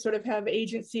do sort of have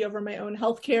agency over my own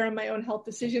healthcare and my own health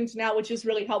decisions now, which is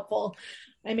really helpful.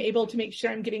 I'm able to make sure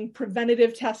I'm getting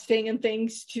preventative testing and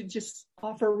things to just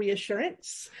offer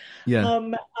reassurance. Yeah.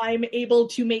 I'm able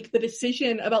to make the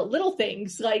decision about little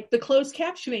things like the closed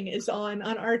captioning is on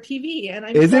our TV. And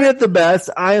Isn't it the best?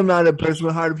 I am not a person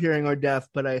with hard of hearing or deaf,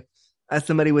 but as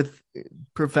somebody with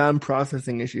profound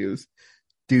processing issues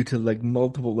due to like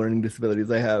multiple learning disabilities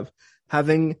I have,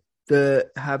 having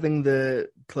the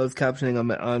closed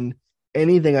captioning on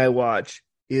anything I watch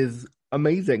is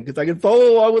amazing because I can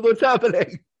follow along with what's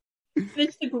happening.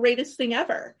 It's the greatest thing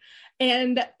ever.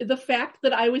 And the fact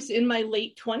that I was in my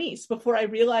late 20s before I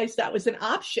realized that was an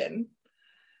option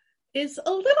is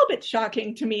a little bit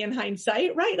shocking to me in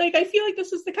hindsight, right? Like, I feel like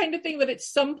this is the kind of thing that at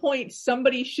some point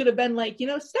somebody should have been like,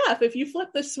 Steph, if you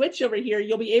flip the switch over here,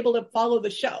 you'll be able to follow the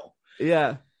show.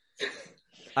 Yeah.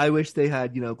 I wish they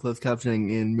had, closed captioning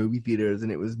in movie theaters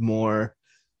and it was more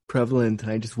prevalent.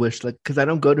 And I just wish, because I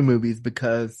don't go to movies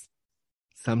because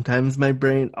sometimes my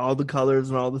brain, all the colors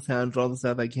and all the sounds and all the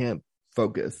stuff, I can't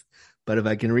focus. But if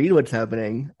I can read what's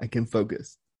happening, I can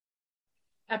focus.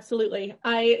 Absolutely.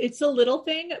 It's a little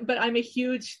thing, but I'm a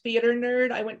huge theater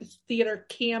nerd. I went to theater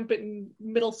camp in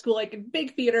middle school, like a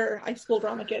big theater, high school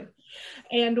drama kid.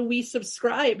 And we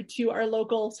subscribed to our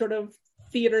local sort of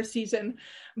theater season.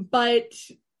 But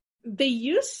they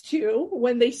used to,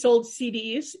 when they sold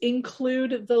CDs,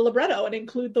 include the libretto and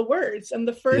include the words. And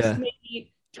the first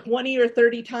maybe 20 or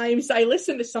 30 times I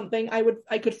listened to something,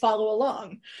 I could follow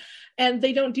along. And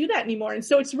they don't do that anymore. And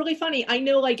so it's really funny. I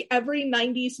know like every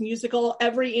 90s musical,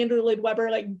 every Andrew Lloyd Webber,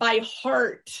 like by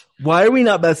heart. Why are we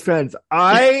not best friends?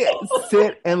 I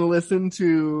sit and listen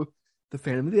to the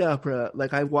Phantom of the Opera.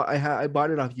 Like I bought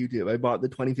it off YouTube. I bought the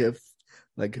 25th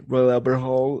like Royal Albert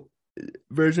Hall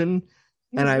version.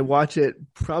 And I watch it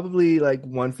probably like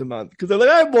once a month because I'm like,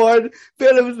 I'm bored.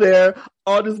 Phantom's there.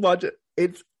 I'll just watch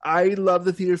it. I love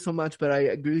the theater so much, but I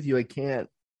agree with you. I can't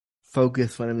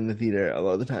focus when I'm in the theater a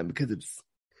lot of the time because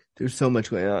there's so much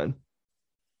going on.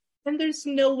 And there's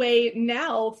no way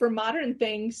now for modern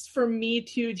things for me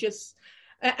to just,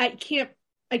 I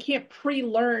can't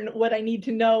pre-learn what I need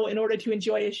to know in order to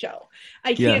enjoy a show.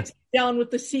 I can't sit down with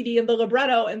the CD and the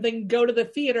libretto and then go to the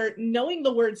theater knowing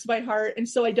the words by heart. And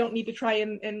so I don't need to try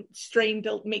and strain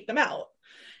to make them out.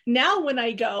 Now when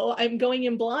I go, I'm going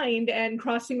in blind and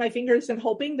crossing my fingers and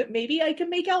hoping that maybe I can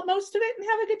make out most of it and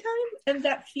have a good time. And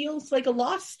that feels like a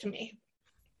loss to me.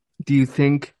 Do you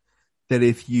think that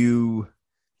if you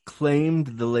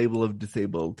claimed the label of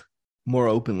disabled more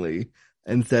openly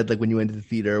and said, like when you went to the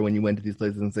theater, when you went to these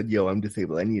places and said, yo, I'm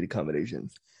disabled, I need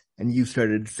accommodations, and you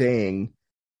started saying,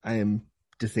 I am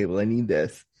disabled, I need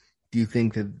this, do you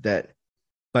think that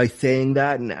by saying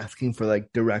that and asking for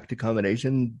like direct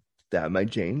accommodation, that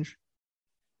might change?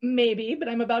 Maybe, but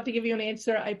I'm about to give you an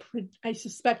answer I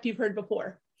suspect you've heard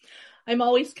before. I'm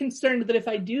always concerned that if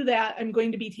I do that, I'm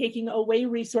going to be taking away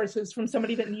resources from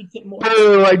somebody that needs it more.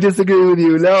 Oh, I disagree with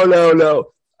you.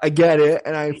 No. I get it,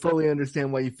 and I fully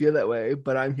understand why you feel that way,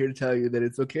 but I'm here to tell you that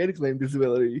it's okay to claim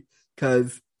disability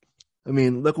because, I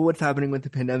mean, look at what's happening with the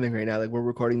pandemic right now. Like, we're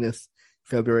recording this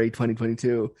February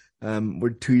 2022. We're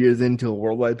 2 years into a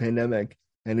worldwide pandemic,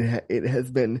 and it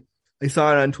has been, I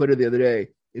saw it on Twitter the other day,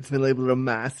 it's been labeled a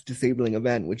mass disabling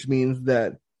event, which means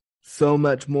that so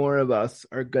much more of us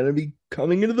are going to be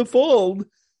coming into the fold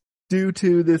due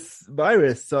to this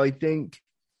virus. So I think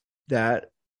that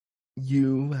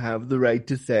you have the right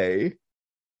to say,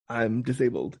 I'm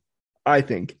disabled, I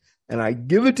think. And I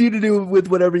give it to you to do with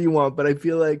whatever you want, but I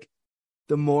feel like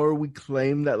the more we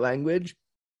claim that language,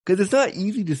 because it's not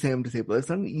easy to say I'm disabled. It's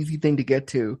not an easy thing to get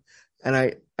to. And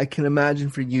I can imagine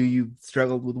for you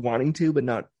struggled with wanting to, but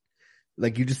not,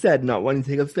 like you just said, not wanting to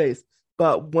take up space.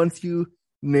 But once you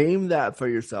name that for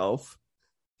yourself,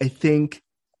 I think,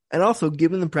 and also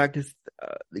given the practice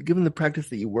given the practice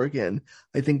that you work in,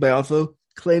 I think by also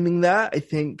claiming that, I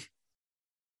think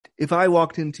if I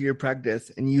walked into your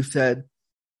practice and you said,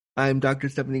 I'm Dr.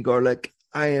 Stephanie Garlick,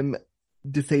 I am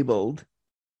disabled,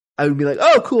 I would be like,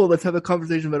 oh, cool, let's have a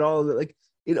conversation about all of it. Like,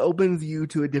 it opens you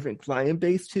to a different client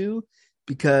base too,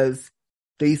 because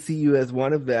they see you as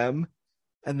one of them,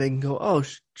 and they can go, oh,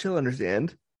 she'll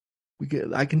understand.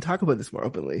 I can talk about this more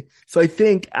openly. So I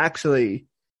think actually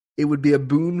it would be a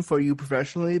boon for you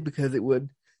professionally, because it would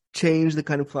change the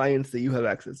kind of clients that you have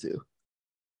access to.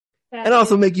 And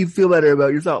also make you feel better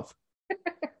about yourself.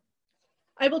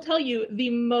 I will tell you, the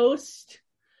most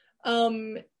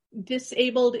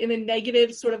disabled in a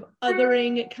negative sort of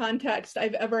othering context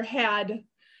I've ever had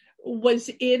was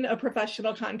in a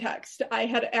professional context. I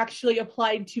had actually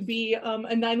applied to be a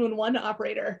 911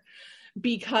 operator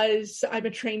because I'm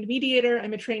a trained mediator,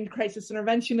 I'm a trained crisis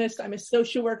interventionist, I'm a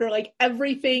social worker, like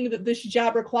everything that this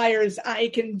job requires, I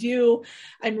can do.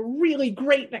 I'm really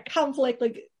great in a conflict.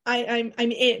 Like I'm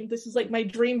in. This is like my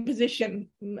dream position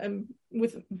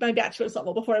with my bachelor's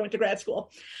level before I went to grad school.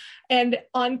 And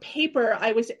on paper,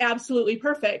 I was absolutely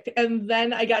perfect. And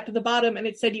then I got to the bottom and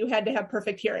it said you had to have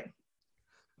perfect hearing.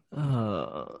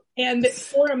 And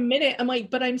for a minute, I'm like,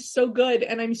 but I'm so good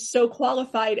and I'm so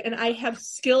qualified and I have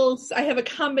skills. I have a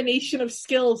combination of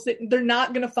skills that they're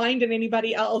not going to find in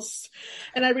anybody else.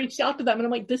 And I reached out to them and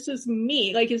I'm like, this is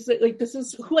me. Like, is it like, this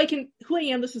is who I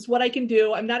am. This is what I can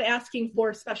do. I'm not asking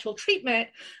for special treatment.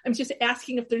 I'm just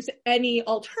asking if there's any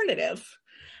alternative.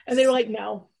 And they were like,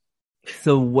 no.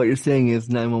 So what you're saying is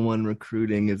 911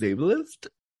 recruiting is ableist?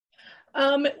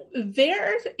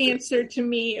 Their answer to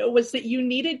me was that you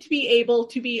needed to be able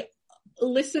to be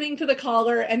listening to the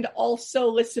caller and also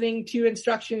listening to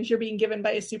instructions you're being given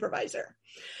by a supervisor.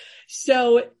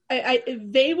 So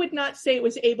they would not say it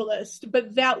was ableist,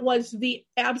 but that was the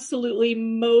absolutely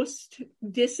most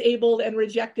disabled and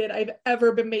rejected I've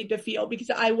ever been made to feel, because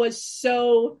I was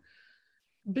so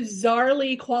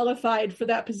bizarrely qualified for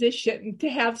that position. To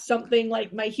have something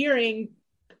like my hearing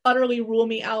utterly rule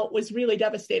me out was really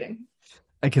devastating.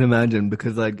 I can imagine,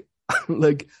 because like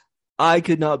I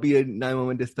could not be a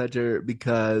 911 dispatcher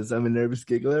because I'm a nervous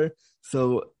giggler.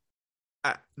 So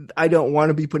I don't want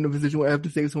to be put in a position where I have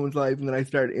to save someone's life and then I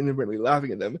start inadvertently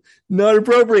laughing at them. Not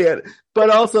appropriate.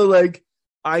 But also, like,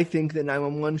 I think that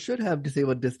 911 should have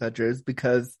disabled dispatchers,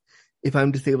 because if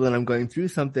I'm disabled and I'm going through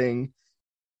something,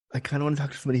 I kind of want to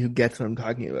talk to somebody who gets what I'm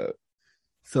talking about.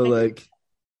 So like,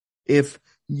 if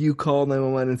you call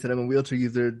 911 and said I'm a wheelchair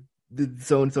user, did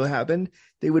so-and-so happened,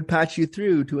 they would patch you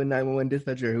through to a 911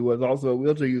 dispatcher who was also a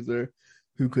wheelchair user,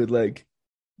 who could like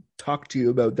talk to you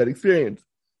about that experience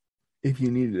if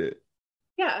you needed it.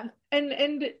 Yeah.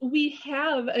 And we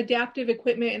have adaptive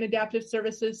equipment and adaptive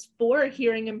services for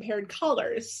hearing impaired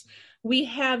callers. We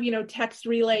have, text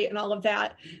relay and all of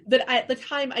that at the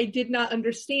time I did not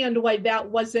understand why that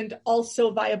wasn't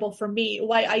also viable for me,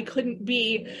 why I couldn't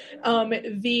be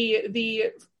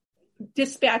the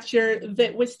dispatcher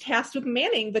that was tasked with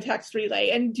manning the text relay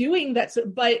and doing that.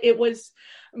 But it was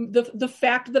the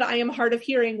fact that I am hard of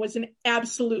hearing was an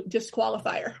absolute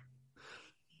disqualifier.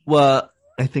 Well,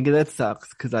 I think that sucks,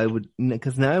 because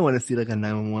now I want to see like a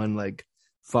 911 like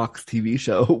Fox TV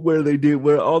show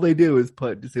where all they do is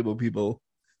put disabled people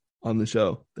on the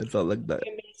show. That's all. Like that.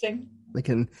 Amazing. Like,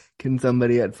 can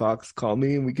somebody at Fox call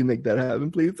me and we can make that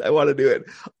happen, please? I want to do it.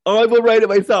 Oh, I will write it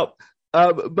myself.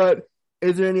 But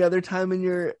is there any other time in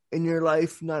your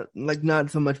life, not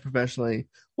so much professionally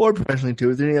or professionally too,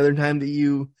 is there any other time that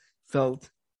you felt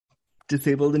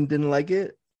disabled and didn't like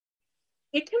it?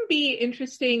 It can be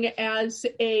interesting as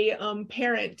a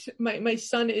parent. My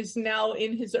son is now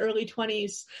in his early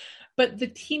 20s, but the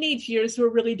teenage years were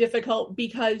really difficult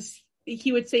because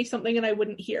he would say something and I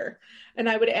wouldn't hear. And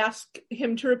I would ask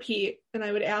him to repeat, and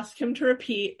I would ask him to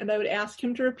repeat, and I would ask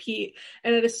him to repeat.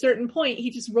 And at a certain point,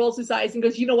 he just rolls his eyes and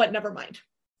goes, you know what, never mind.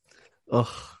 Ugh.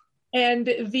 And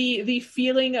the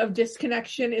feeling of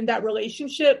disconnection in that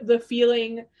relationship, the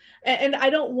feeling, and I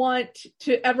don't want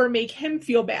to ever make him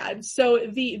feel bad. So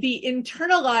the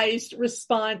internalized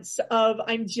response of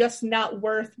I'm just not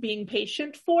worth being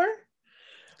patient for,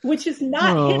 which is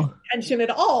not his intention at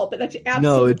all, but that's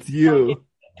absolutely no, it's you.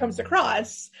 Comes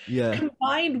across. Yeah.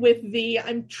 Combined with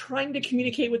I'm trying to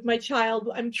communicate with my child.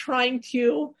 I'm trying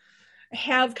to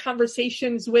have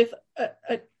conversations with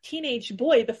a teenage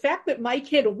boy. The fact that my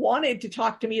kid wanted to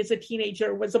talk to me as a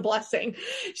teenager was a blessing.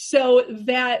 So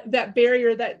that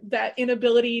barrier, that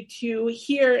inability to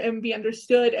hear and be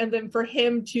understood, and then for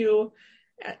him to,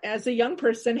 as a young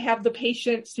person, have the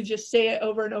patience to just say it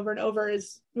over and over and over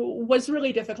was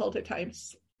really difficult at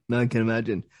times. No, I can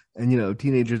imagine. And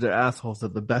teenagers are assholes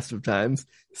at the best of times.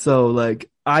 So like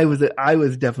I was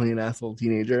definitely an asshole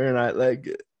teenager, and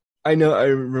I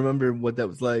remember what that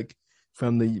was like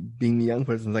from being the young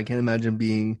person. I can't imagine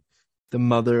being the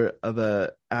mother of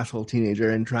a asshole teenager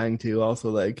and trying to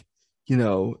also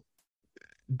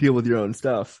deal with your own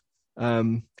stuff.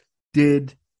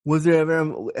 Was there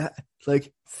ever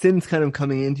since kind of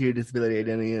coming into your disability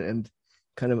identity and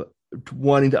kind of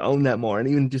wanting to own that more, and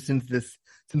even just since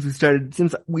we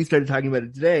started talking about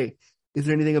it today, is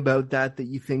there anything about that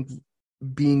you think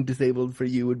being disabled for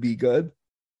you would be good?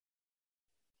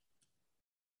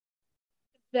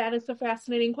 That is a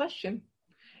fascinating question.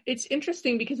 It's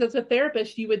interesting because as a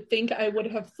therapist, you would think I would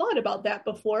have thought about that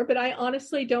before, but I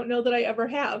honestly don't know that I ever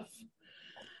have.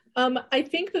 I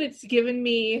think that it's given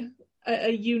me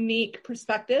a unique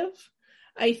perspective.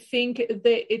 I think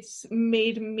that it's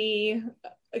made me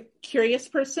a curious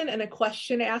person and a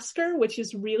question asker, which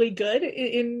is really good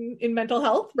in mental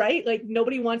health, right? Like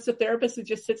nobody wants a therapist that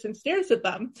just sits and stares at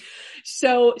them.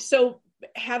 So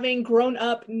having grown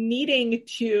up needing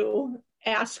to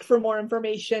ask for more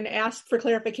information, ask for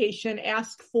clarification,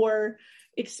 ask for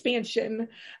expansion,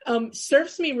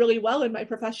 serves me really well in my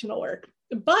professional work.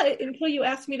 But until you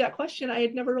asked me that question, I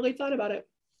had never really thought about it.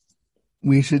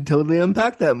 We should totally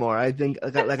unpack that more. I think,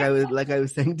 like I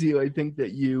was saying to you, I think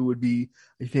that you would be.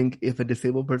 I think if a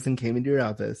disabled person came into your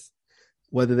office,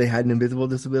 whether they had an invisible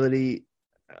disability,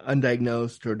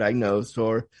 undiagnosed or diagnosed,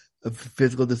 or a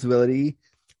physical disability,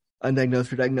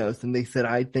 undiagnosed or diagnosed, and they said,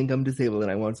 "I think I'm disabled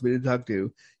and I want somebody to talk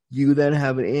to," you then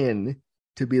have an in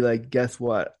to be like, "Guess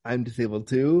what? I'm disabled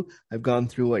too. I've gone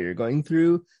through what you're going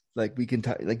through." Like we can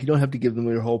talk. Like you don't have to give them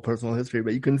your whole personal history,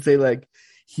 but you can say like,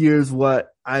 "Here's what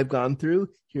I've gone through.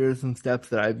 Here are some steps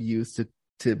that I've used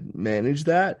to manage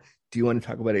that. Do you want to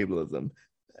talk about ableism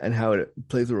and how it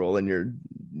plays a role in your,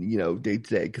 day to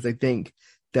day?" Because I think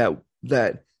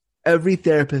that every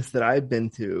therapist that I've been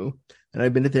to, and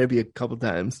I've been to therapy a couple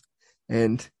times,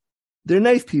 and they're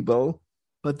nice people,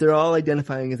 but they're all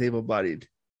identifying as able-bodied.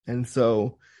 And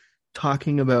so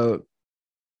talking about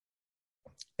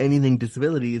anything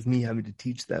disability is me having to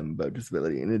teach them about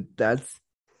disability. And that's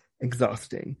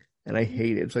exhausting. And I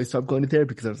hate it. So I stopped going to therapy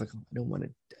because I was like, I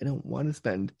don't want to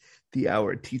spend the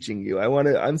hour teaching you.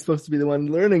 I'm supposed to be the one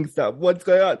learning stuff. What's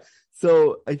going on?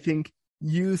 So I think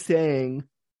you saying,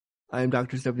 "I'm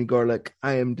Dr. Stephanie Gorelick,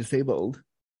 I am disabled,"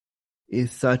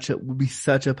 would be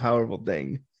such a powerful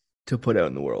thing to put out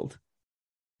in the world.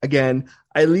 Again,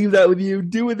 I leave that with you.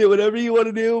 Do with it whatever you want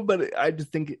to do, but I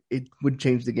just think it would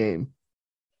change the game.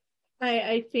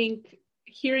 I think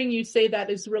hearing you say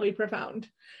that is really profound.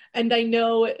 And I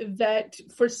know that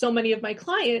for so many of my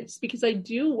clients, because I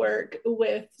do work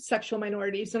with sexual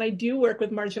minorities and I do work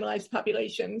with marginalized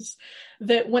populations,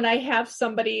 that when I have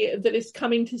somebody that is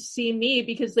coming to see me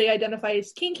because they identify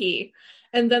as kinky,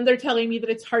 and then they're telling me that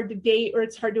it's hard to date or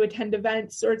it's hard to attend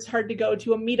events or it's hard to go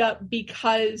to a meetup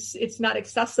because it's not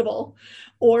accessible,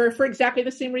 or for exactly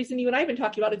the same reason you and I have been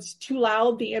talking about, it's too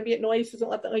loud, the ambient noise doesn't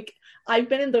let that, I've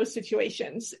been in those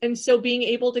situations. And so being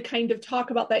able to kind of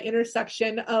talk about that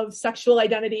intersection of sexual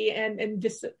identity and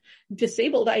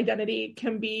disabled identity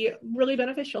can be really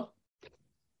beneficial.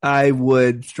 I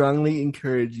would strongly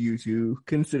encourage you to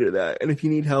consider that. And if you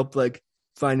need help,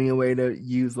 finding a way to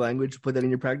use language to put that in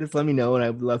your practice, let me know, and I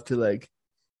would love to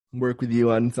work with you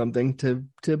on something to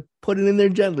put it in there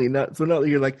gently. Not that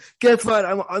you're like, "Guess what?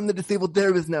 I'm the disabled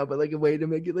therapist now," but a way to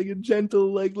make it a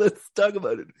gentle, let's talk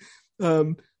about it.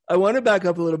 I want to back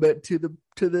up a little bit to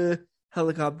the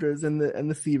helicopters and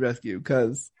the sea rescue,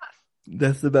 because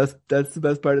that's the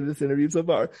best part of this interview so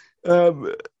far.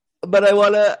 But I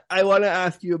wanna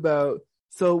ask you about.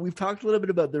 So we've talked a little bit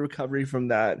about the recovery from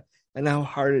that, and how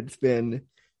hard it has been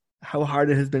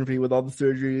for you with all the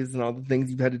surgeries and all the things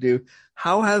you've had to do.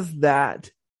 How has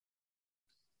that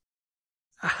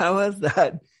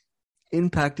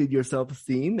impacted your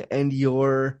self-esteem and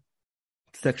your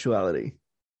sexuality?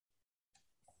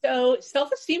 So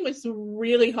self-esteem was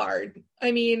really hard.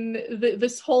 I mean,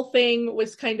 this whole thing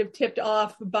was kind of tipped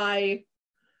off by,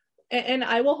 and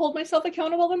I will hold myself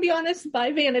accountable and be honest,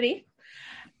 by vanity.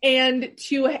 And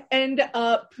to end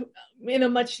up in a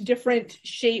much different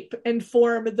shape and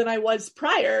form than I was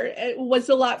prior, it was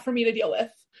a lot for me to deal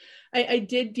with. I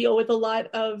did deal with a lot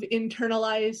of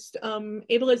internalized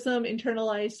ableism,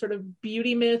 internalized sort of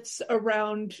beauty myths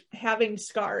around having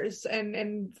scars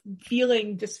and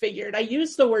feeling disfigured. I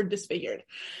use the word disfigured.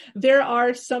 There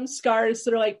are some scars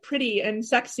that are pretty and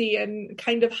sexy and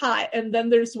kind of hot. And then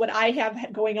there's what I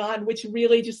have going on, which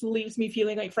really just leaves me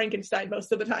feeling like Frankenstein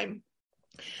most of the time.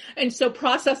 And so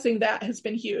processing that has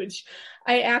been huge.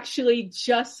 I actually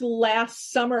just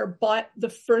last summer bought the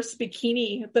first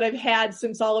bikini that I've had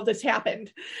since all of this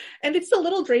happened. And it's a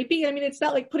little drapey. I mean, it's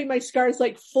not like putting my scars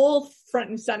like full front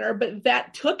and center, but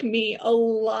that took me a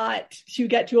lot to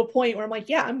get to a point where I'm like,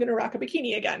 yeah, I'm going to rock a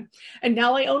bikini again. And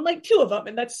now I own like 2 of them,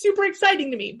 and that's super exciting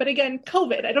to me. But again,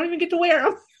 COVID, I don't even get to wear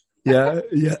them.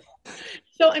 Yeah.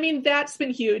 So, I mean, that's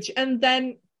been huge. And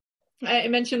then I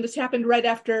mentioned this happened right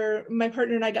after my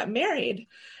partner and I got married.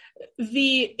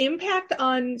 The impact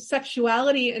on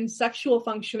sexuality and sexual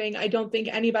functioning, I don't think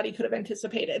anybody could have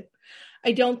anticipated.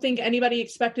 I don't think anybody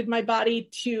expected my body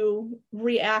to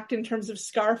react in terms of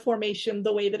scar formation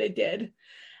the way that it did.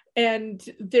 And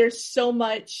there's so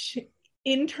much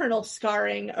internal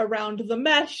scarring around the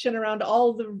mesh and around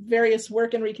all the various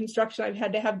work and reconstruction I've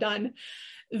had to have done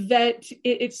that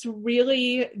it's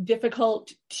really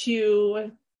difficult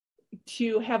to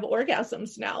have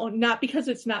orgasms now, not because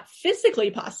it's not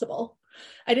physically possible.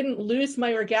 I didn't lose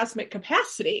my orgasmic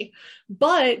capacity,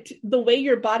 but the way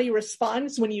your body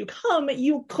responds when you come,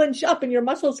 you clench up and your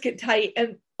muscles get tight.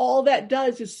 And all that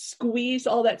does is squeeze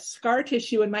all that scar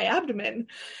tissue in my abdomen.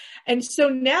 And so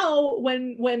now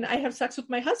when I have sex with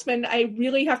my husband, I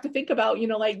really have to think about,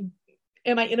 like,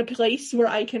 am I in a place where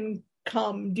I can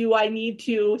come? Do I need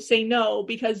to say no?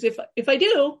 Because if I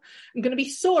do, I'm going to be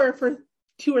sore for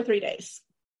 2 or 3 days.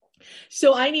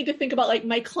 So I need to think about like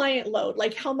my client load,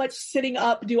 like how much sitting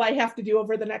up do I have to do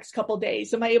over the next couple of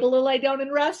days? Am I able to lie down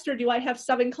and rest, or do I have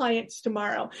 7 clients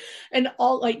tomorrow? And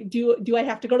all like, do I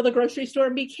have to go to the grocery store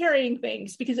and be carrying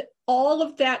things? Because all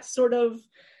of that sort of,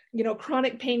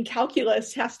 chronic pain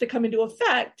calculus has to come into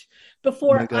effect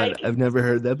before oh my God, I've never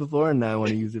heard that before, and now I want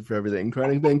to use it for everything.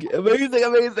 Chronic pain,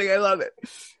 amazing. I love it.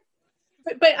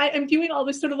 But I'm doing all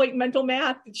this sort of like mental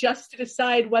math just to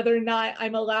decide whether or not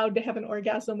I'm allowed to have an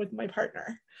orgasm with my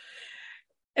partner.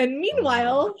 And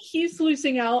meanwhile, he's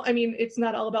losing out. I mean, it's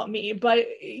not all about me, but,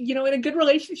 in a good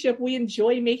relationship, we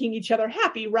enjoy making each other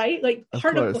happy, right? Like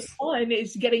part of the fun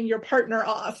is getting your partner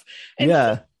off and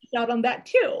out on that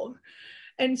too.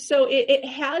 And so it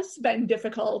has been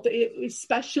difficult,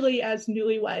 especially as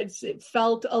newlyweds. It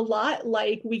felt a lot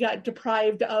like we got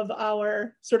deprived of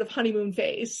our sort of honeymoon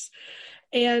phase.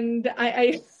 And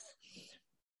I'm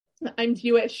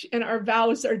Jewish, and our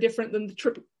vows are different than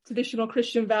the traditional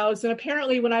Christian vows. And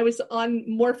apparently when I was on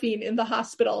morphine in the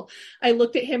hospital, I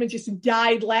looked at him and just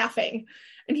died laughing.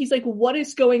 And he's like, what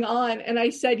is going on? And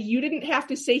I said, you didn't have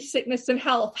to say sickness and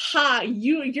health.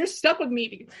 You're stuck with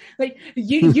me. Like,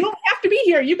 you don't have to be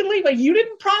here. You can leave. Like, you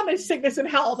didn't promise sickness and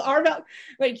health.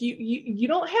 Like, you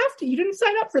don't have to. You didn't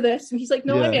sign up for this. And he's like,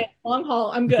 no, I'm in. Long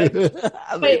haul. I'm good.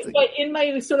 but in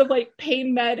my sort of like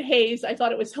pain med haze, I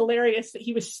thought it was hilarious that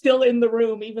he was still in the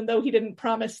room, even though he didn't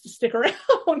promise to stick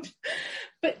around.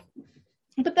 But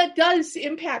that does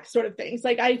impact sort of things.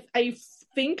 Like, I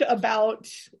think about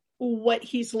what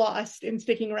he's lost in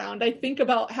sticking around. I think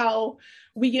about how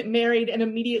we get married and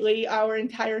immediately our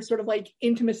entire sort of like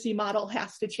intimacy model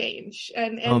has to change.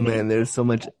 And oh man, there's so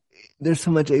much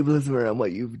ableism around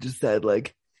what you've just said,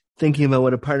 like thinking about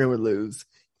what a partner would lose,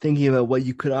 thinking about what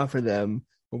you could offer them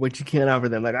or what you can't offer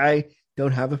them. Like, I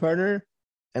don't have a partner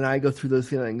and I go through those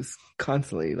feelings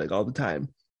constantly, like all the time,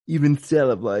 even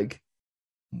still, of like,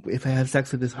 if I have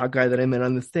sex with this hot guy that I met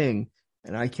on this thing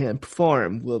and I can't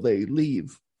perform, will they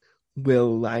leave?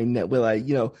 Will I,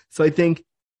 so I think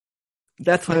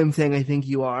that's why I'm saying I think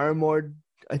you are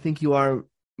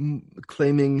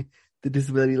claiming the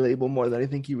disability label more than I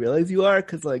think you realize you are.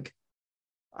 Cause like,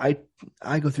 I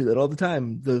go through that all the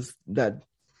time. That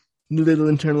little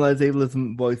internalized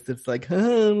ableism voice that's like,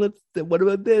 what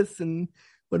about this? And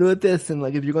what about this? And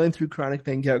like, if you're going through chronic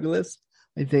pain calculus,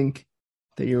 I think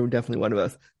that you're definitely one of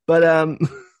us. But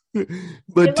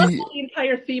but the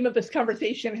entire theme of this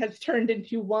conversation has turned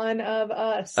into one of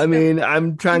us. I mean,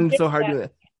 I'm trying so hard to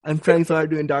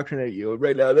indoctrinate you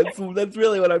right now. That's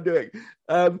really what I'm doing.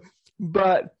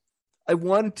 But I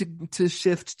wanted to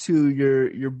shift to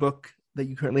your book that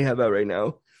you currently have out right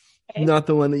now. Okay. Not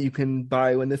the one that you can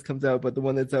buy when this comes out, but the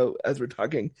one that's out as we're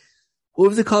talking. What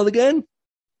was it called again?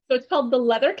 So it's called The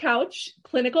Leather Couch: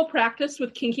 Clinical Practice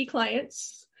with Kinky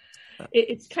Clients.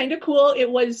 It's kind of cool. It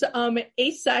was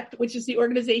AASECT, which is the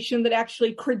organization that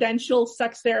actually credentials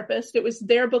sex therapists. It was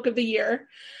their book of the year.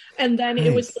 And then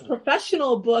It was the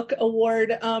Professional Book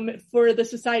Award for the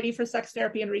Society for Sex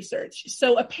Therapy and Research.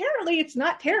 So apparently it's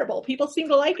not terrible. People seem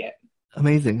to like it.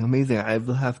 Amazing. I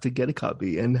will have to get a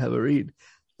copy and have a read.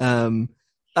 What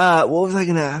was I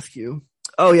going to ask you?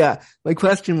 Oh, yeah. My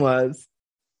question was,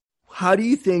 how do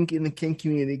you think in the kink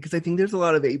community, because I think there's a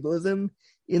lot of ableism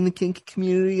in the kink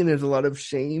community, and there's a lot of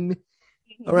shame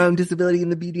around disability in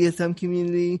the BDSM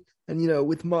community. And,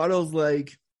 with models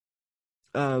like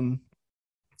 50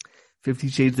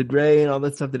 Shades of Grey and all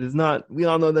that stuff that is not, we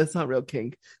all know that's not real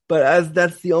kink. But as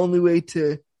that's the only way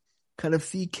to kind of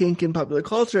see kink in popular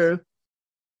culture,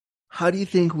 how do you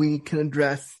think we can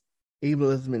address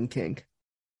ableism in kink?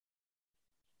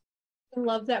 I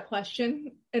love that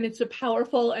question. And it's a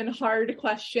powerful and hard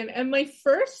question. And my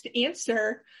first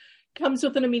answer comes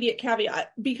with an immediate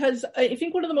caveat, because I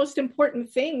think one of the most important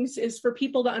things is for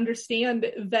people to understand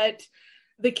that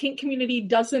the kink community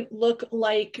doesn't look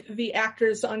like the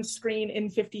actors on screen in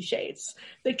 50 Shades.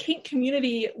 The kink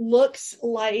community looks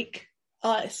like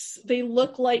us. They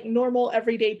look like normal,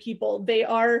 everyday people. They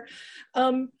are,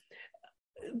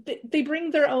 they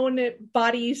bring their own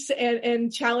bodies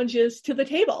and challenges to the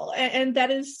table. And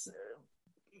that is,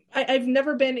 I've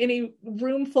never been in a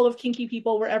room full of kinky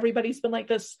people where everybody's been like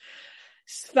this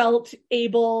svelte,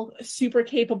 able, super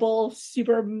capable,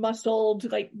 super muscled,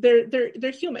 like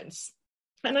they're humans.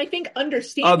 And I think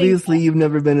understanding. Obviously, you've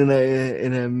never been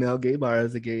in a male gay bar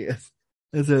as a gay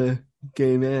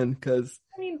man, because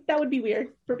that would be weird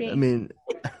for me.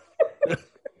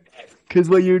 Because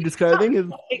what you're describing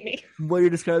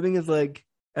is like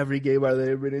every gay bar that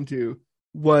I've been into,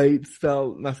 white,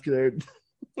 svelte, muscular.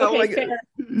 Okay,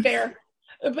 fair.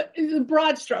 But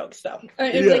broad strokes, though.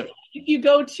 Like, if you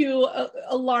go to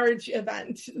a large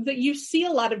event, that you see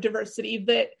a lot of diversity.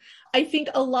 That I think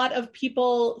a lot of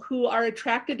people who are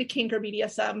attracted to kink or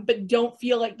BDSM but don't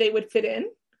feel like they would fit in,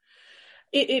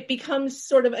 it becomes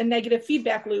sort of a negative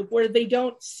feedback loop where they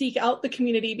don't seek out the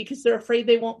community because they're afraid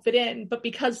they won't fit in, but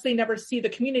because they never see the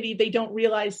community, they don't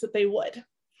realize that they would.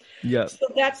 Yeah. So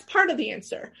that's part of the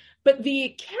answer. But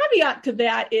the caveat to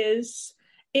that is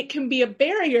it can be a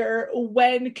barrier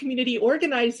when community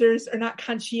organizers are not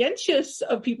conscientious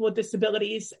of people with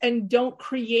disabilities and don't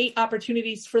create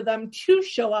opportunities for them to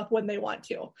show up when they want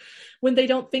to, when they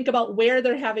don't think about where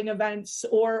they're having events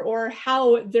or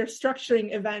how they're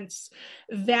structuring events.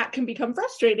 That can become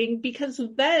frustrating, because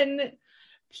then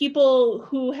people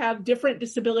who have different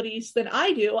disabilities than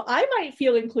I do, I might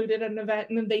feel included in an event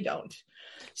and then they don't.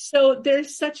 So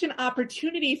there's such an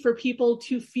opportunity for people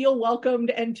to feel welcomed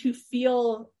and to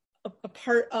feel a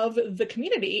part of the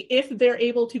community if they're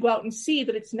able to go out and see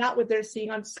that it's not what they're seeing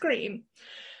on screen.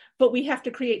 But we have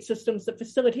to create systems that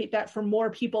facilitate that for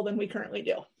more people than we currently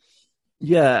do.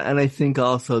 Yeah, and I think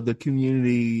also the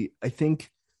community, I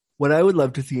think what I would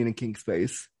love to see in a kink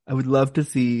space, I would love to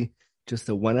see just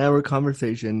a 1 hour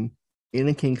conversation in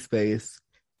a kink space,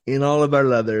 in all of our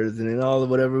leathers and in all of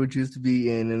whatever we choose to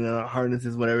be in and in our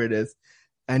harnesses, whatever it is,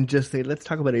 and just say, let's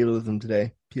talk about ableism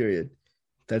today, period.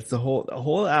 That's the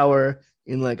whole hour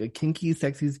in like a kinky,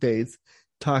 sexy space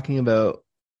talking about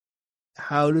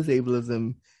how does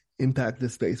ableism impact the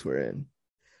space we're in?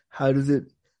 How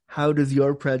does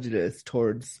your prejudice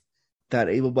towards that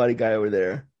able-bodied guy over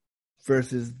there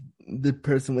versus the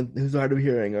person who's hard of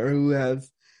hearing or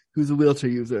who's a wheelchair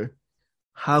user?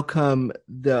 How come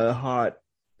the hot,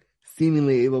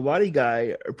 seemingly able-bodied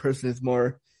guy or person is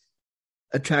more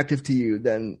attractive to you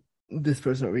than this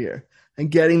person over here? And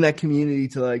getting that community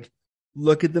to like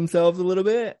look at themselves a little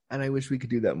bit. And I wish we could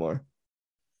do that more.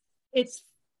 It's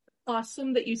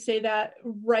awesome that you say that.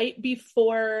 Right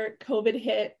before COVID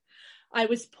hit, I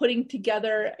was putting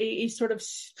together a sort of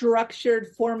structured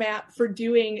format for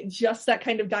doing just that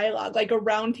kind of dialogue, like a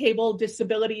roundtable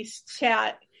disabilities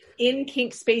chat in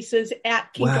kink spaces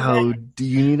at kink events. Do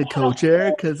you need a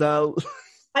co-chair? Because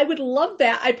I would love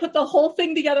that. I put the whole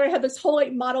thing together. I had this whole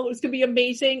model. It was going to be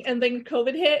amazing. And then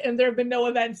COVID hit and there have been no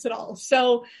events at all.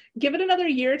 So give it another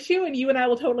year or two and you and I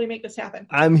will totally make this happen.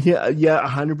 I'm here. Yeah,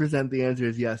 100% the answer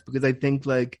is yes. Because I think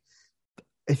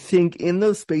in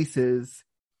those spaces,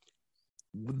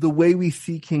 the way we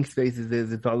see kink spaces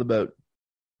is it's all about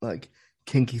like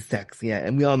kinky sex. Yeah.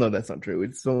 And we all know that's not true.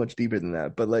 It's so much deeper than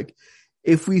that. But like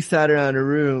if we sat around a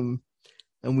room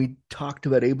and we talked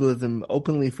about ableism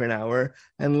openly for an hour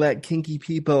and let kinky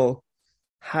people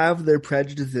have their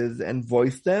prejudices and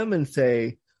voice them and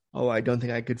say, oh, I don't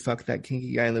think I could fuck that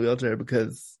kinky guy in the wheelchair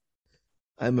because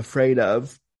I'm afraid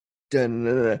of,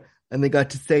 and they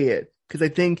got to say it. Because I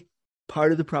think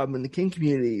part of the problem in the kink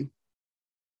community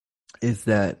is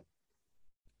that,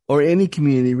 or any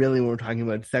community really when we're talking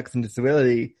about sex and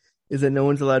disability, is that no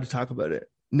one's allowed to talk about it.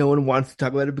 No one wants to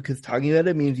talk about it because talking about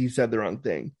it means you said the wrong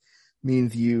thing.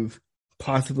 Means you've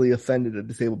possibly offended a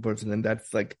disabled person, and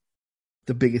that's like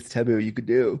the biggest taboo you could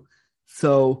do.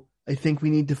 So I think we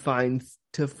need to find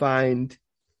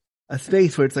a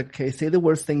space where it's like, okay, say the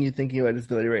worst thing you're thinking about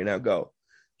disability right now, go.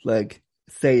 Like,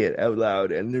 say it out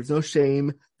loud, and there's no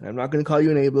shame, and I'm not going to call you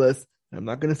an ableist. I'm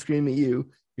not going to scream at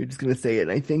you. You're just going to say it.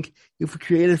 And I think if we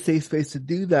create a safe space to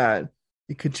do that,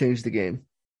 it could change the game.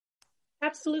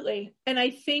 Absolutely. And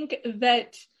I think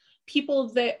that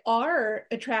people that are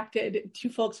attracted to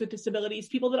folks with disabilities,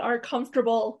 people that are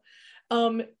comfortable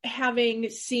having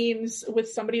scenes with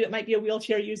somebody that might be a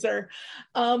wheelchair user,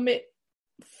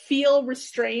 feel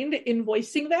restrained in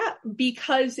voicing that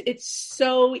because it's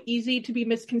so easy to be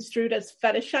misconstrued as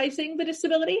fetishizing the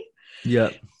disability. Yeah.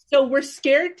 So we're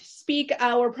scared to speak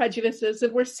our prejudices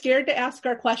and we're scared to ask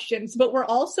our questions, but we're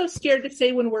also scared to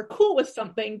say when we're cool with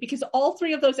something because all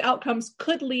three of those outcomes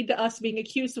could lead to us being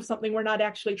accused of something we're not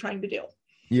actually trying to do.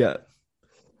 Yeah.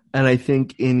 And I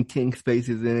think in kink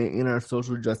spaces, in our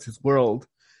social justice world,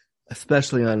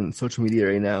 especially on social media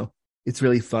right now, it's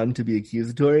really fun to be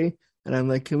accusatory. And I'm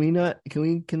like, can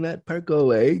that part go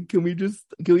away? Can we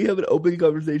have an open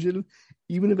conversation?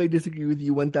 Even if I disagree with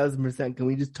you 1000%, can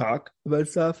we just talk about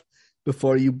stuff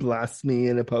before you blast me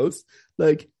in a post?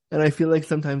 And I feel like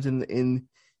sometimes in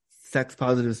sex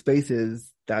positive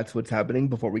spaces, that's what's happening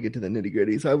before we get to the nitty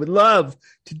gritty. So I would love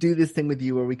to do this thing with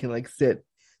you where we can sit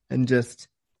and just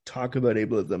talk about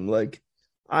ableism.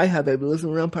 I have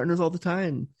ableism around partners all the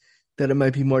time that it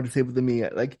might be more disabled than me.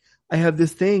 I have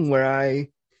this thing where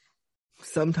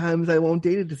sometimes I won't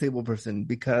date a disabled person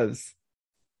because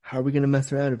how are we going to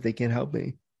mess around if they can't help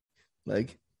me?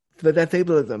 But that's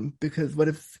ableism, because what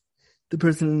if the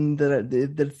person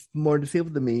that's more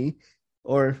disabled than me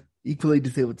or equally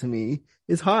disabled to me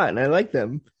is hot and I like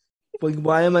them?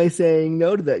 Why am I saying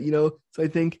no to that? So I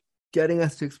think getting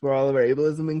us to explore all of our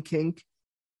ableism in kink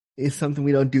is something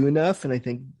we don't do enough. And I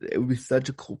think it would be such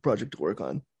a cool project to work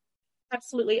on.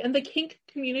 Absolutely. And the kink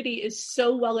community is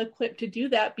so well equipped to do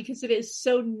that because it is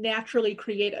so naturally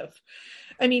creative.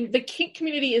 I mean, the kink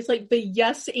community is like the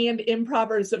yes and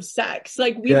improvers of sex.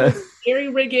 We will jerry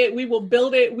rig it, we will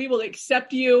build it, we will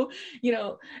accept you.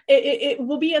 It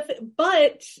will be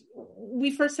but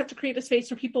we first have to create a space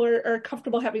where people are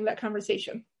comfortable having that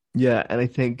conversation. Yeah. And I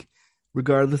think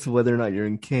regardless of whether or not you're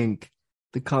in kink,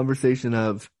 the conversation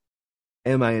of,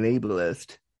 am I an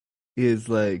ableist, is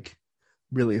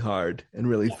really hard and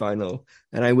really final.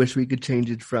 And I wish we could change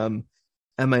it from,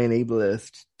 am I an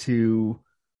ableist, to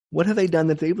what have I done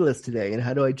that's ableist today? And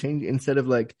how do I change it? Instead of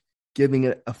giving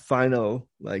it a final,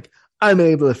 I'm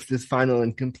an ableist is final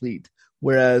and complete.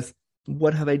 Whereas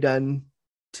what have I done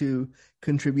to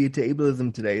contribute to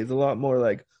ableism today is a lot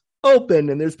more open,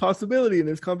 and there's possibility and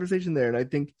there's conversation there. And I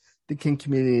think the kink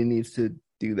community needs to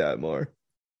do that more.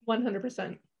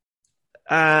 100%.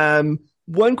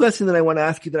 One question that I want to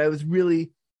ask you that I was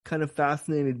really kind of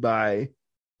fascinated by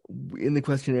in the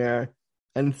questionnaire,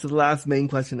 and it's the last main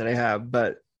question that I have,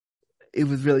 but it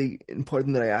was really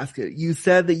important that I ask it. You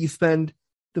said that you spend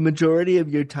the majority of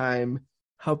your time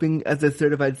helping, as a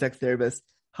certified sex therapist,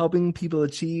 helping people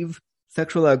achieve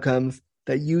sexual outcomes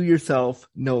that you yourself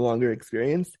no longer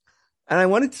experience. And I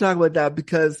wanted to talk about that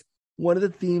because one of the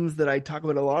themes that I talk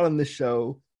about a lot on this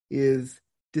show is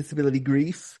disability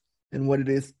grief and what it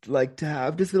is like to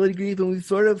have disability grief. And we've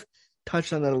sort of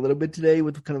touched on that a little bit today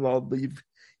with kind of all that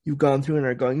you've gone through and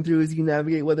are going through as you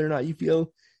navigate whether or not you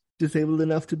feel disabled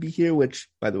enough to be here, which,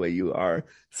 by the way, you are.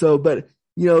 So, but,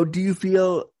 do you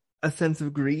feel a sense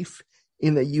of grief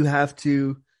in that you have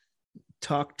to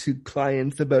talk to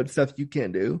clients about stuff you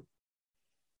can't do?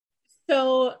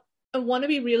 So I want to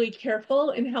be really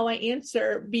careful in how I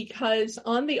answer, because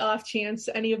on the off chance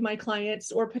any of my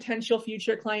clients or potential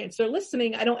future clients are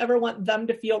listening, I don't ever want them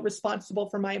to feel responsible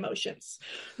for my emotions,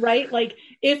 right?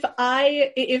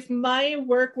 If my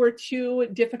work were too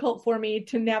difficult for me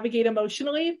to navigate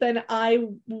emotionally, then I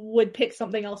would pick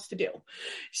something else to do.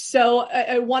 So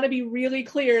I want to be really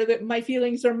clear that my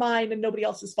feelings are mine and nobody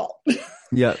else's fault.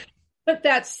 Yeah. But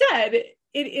that said,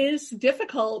 it is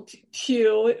difficult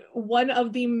to, one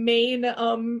of the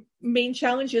main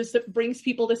challenges that brings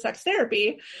people to sex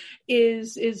therapy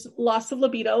is loss of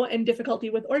libido and difficulty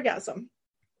with orgasm.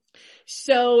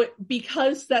 So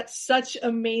because that's such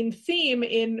a main theme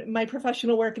in my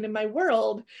professional work and in my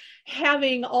world,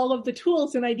 having all of the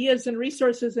tools and ideas and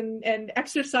resources and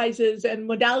exercises and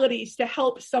modalities to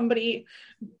help somebody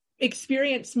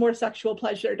experience more sexual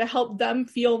pleasure, to help them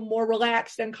feel more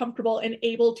relaxed and comfortable and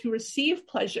able to receive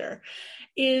pleasure,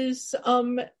 is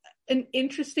an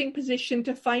interesting position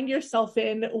to find yourself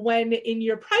in when in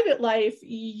your private life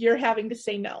you're having to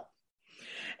say no.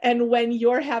 And when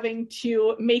you're having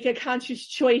to make a conscious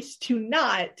choice to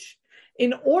not,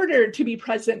 in order to be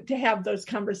present to have those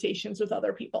conversations with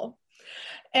other people.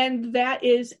 And that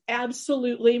is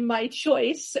absolutely my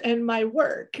choice and my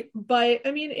work. But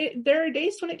I mean, there are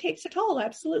days when it takes a toll.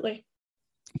 Absolutely.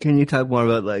 Can you talk more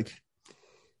about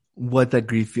what that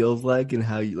grief feels like and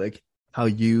how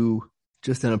you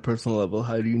just on a personal level,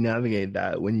 how do you navigate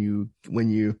that when you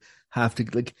have to,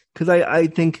 like, because I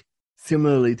think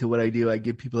similarly to what I do, I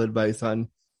give people advice on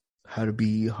how to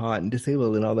be hot and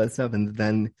disabled and all that stuff, and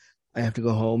then I have to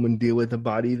go home and deal with a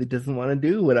body that doesn't want to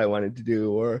do what I want it to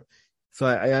do, or so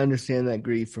I understand that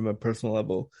grief from a personal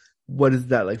level. What is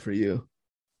that like for you?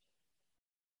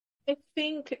 I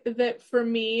think that for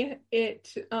me,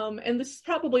 and this is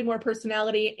probably more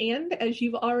personality, and as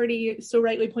you've already so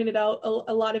rightly pointed out,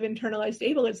 a lot of internalized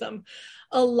ableism.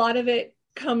 A lot of it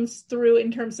comes through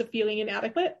in terms of feeling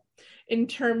inadequate, in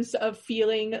terms of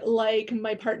feeling like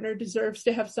my partner deserves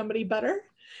to have somebody better,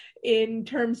 in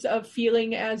terms of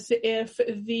feeling as if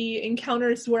the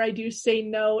encounters where I do say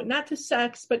no, not to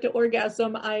sex, but to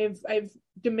orgasm, I've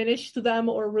diminished them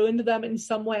or ruined them in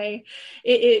some way.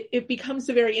 It becomes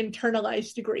a very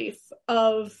internalized grief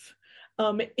of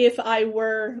if I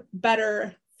were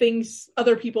better, things,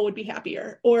 other people would be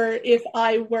happier, or if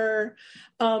I were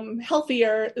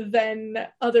healthier, then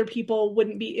other people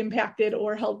wouldn't be impacted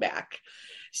or held back.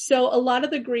 So a lot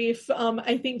of the grief,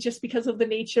 I think just because of the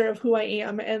nature of who I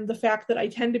am and the fact that I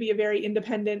tend to be a very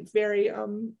independent, very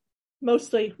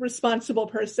mostly responsible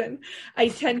person, I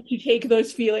tend to take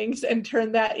those feelings and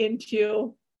turn that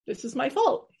into, this is my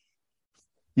fault.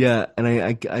 Yeah,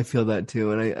 and I feel that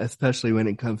too, and especially when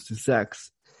it comes to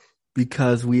sex,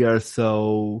 because we are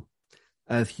so,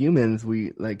 as humans,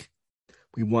 we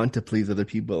want to please other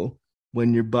people.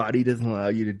 When your body doesn't allow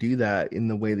you to do that in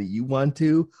the way that you want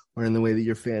to, or in the way that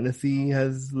your fantasy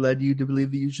has led you to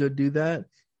believe that you should do that,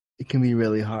 it can be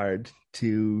really hard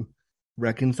to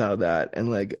reconcile that.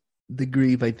 And like the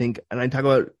grief, I think, and I'm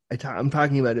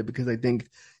talking about it because I think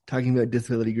talking about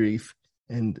disability grief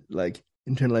and like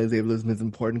internalized ableism is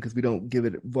important because we don't give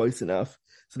it voice enough.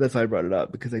 So that's why I brought it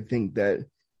up, because I think that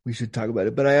we should talk about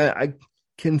it. But I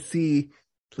can see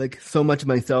like so much of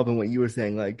myself in what you were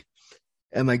saying, like,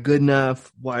 am I good enough?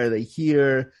 Why are they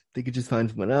here? They could just find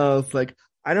someone else. Like,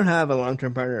 I don't have a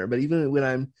long-term partner, but even when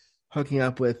I'm hooking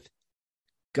up with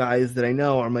guys that I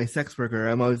know are my sex worker,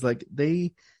 I'm always like,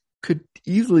 they could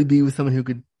easily be with someone who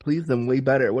could please them way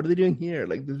better. What are they doing here?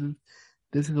 Like, this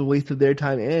is a waste of their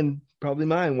time and probably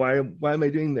mine. Why am I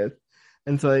doing this?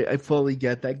 And so I fully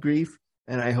get that grief,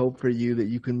 and I hope for you that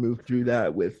you can move through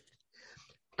that with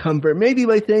comfort, maybe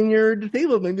by saying you're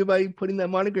disabled, maybe by putting that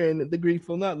moniker in, the grief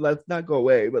will not go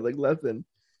away, but like lessen.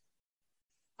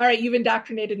 All right, you've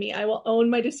indoctrinated me. I will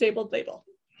own my disabled label.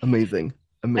 Amazing.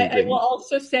 I will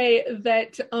also say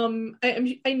that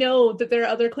I know that there are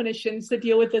other clinicians that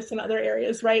deal with this in other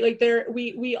areas, right? Like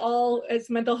we all, as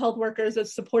mental health workers,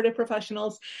 as supportive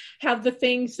professionals, have the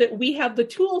things that we have the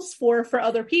tools for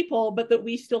other people, but that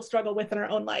we still struggle with in our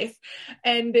own life.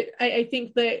 And I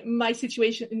think that my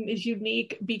situation is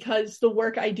unique because the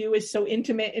work I do is so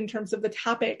intimate in terms of the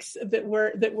topics that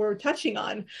we're touching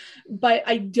on. But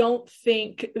I don't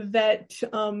think that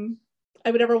I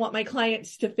would ever want my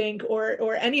clients to think,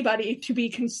 or anybody to be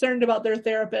concerned about their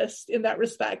therapist in that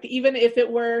respect, even if it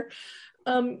were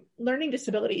learning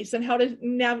disabilities and how to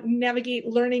navigate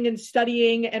learning and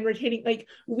studying and retaining. Like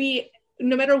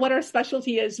no matter what our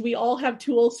specialty is, we all have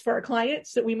tools for our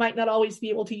clients that we might not always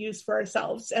be able to use for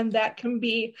ourselves. And that can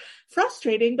be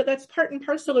frustrating, but that's part and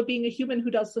parcel of being a human who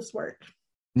does this work.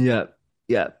 Yeah.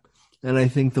 Yeah. And I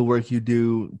think the work you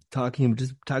do, talking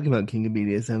about kink and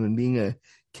BDSM and being a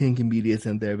kink and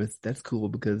BDSM therapist, that's cool,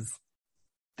 because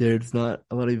there's not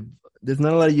a lot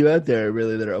of you out there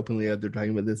really that are openly out there talking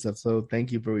about this stuff. So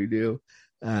thank you for what you do.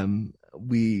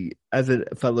 We, as a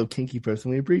fellow kinky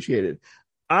person, we appreciate it.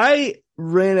 I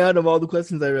ran out of all the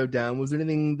questions I wrote down. Was there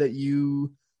anything that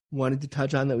you wanted to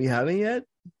touch on that we haven't yet?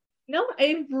 No,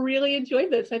 I really enjoyed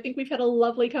this. I think we've had a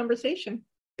lovely conversation.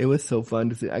 It was so fun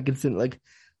to see. I could sit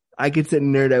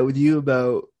and nerd out with you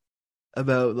about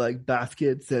like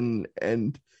baskets and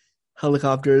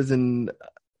helicopters and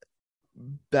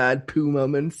bad poo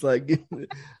moments. Like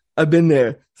I've been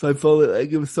there. So I felt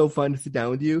like it was so fun to sit down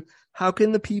with you. How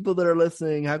can the people that are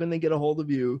listening, how can they get a hold of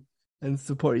you and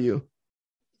support you?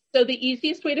 So the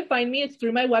easiest way to find me is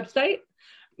through my website.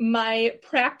 My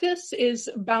practice is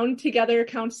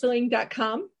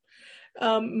boundtogethercounseling.com.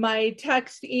 My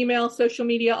text, email, social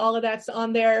media, all of that's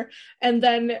on there. And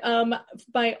then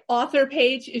my author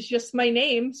page is just my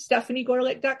name,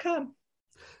 StephanieGorelick.com.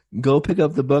 Go pick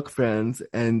up the book, friends.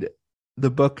 And the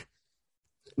book,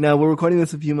 now we're recording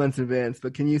this a few months in advance,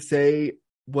 but can you say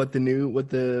what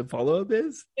the follow-up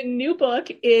is? The new book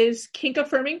is Kink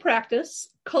Affirming Practice,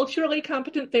 Culturally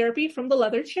Competent Therapy from the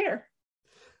Leather Chair.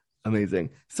 Amazing.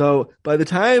 So by the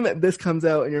time this comes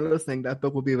out and you're listening, that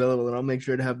book will be available, and I'll make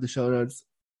sure to have the show notes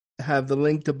have the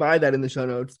link to buy that in the show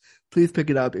notes. Please pick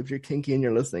it up if you're kinky and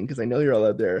you're listening, because I know you're all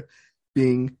out there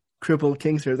being crippled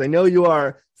kinksters. I know you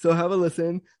are. So have a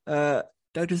listen.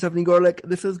 Dr. Stephanie Gorelick,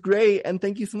 this was great, and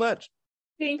thank you so much.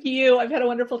 Thank you. I've had a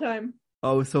wonderful time.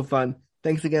 Oh, it was so fun.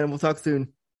 Thanks again, and we'll talk soon.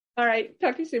 All right.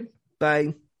 Talk to you soon.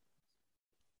 Bye.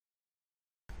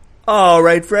 All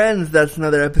right, friends, that's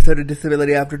another episode of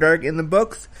Disability After Dark in the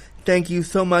books. Thank you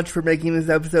so much for making this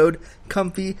episode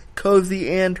comfy,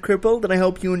 cozy, and crippled, and I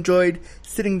hope you enjoyed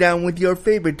sitting down with your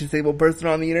favorite disabled person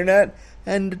on the internet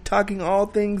and talking all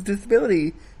things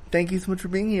disability. Thank you so much for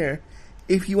being here.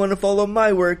 If you want to follow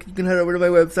my work, you can head over to my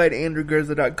website,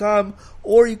 andrewgurza.com,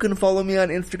 or you can follow me on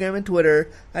Instagram and Twitter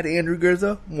at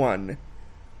andrewgurza1.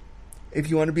 If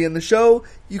you want to be on the show,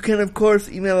 you can, of course,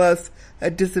 email us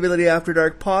at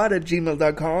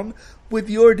disabilityafterdarkpod@gmail.com with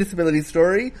your disability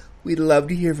story. We'd love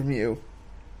to hear from you.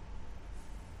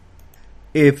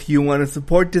 If you want to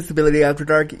support Disability After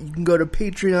Dark, you can go to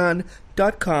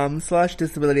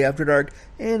patreon.com/disabilityafterdark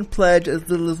and pledge as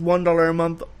little as $1 a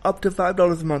month, up to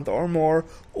 $5 a month or more,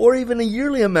 or even a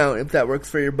yearly amount if that works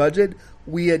for your budget.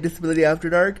 We at Disability After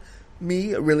Dark,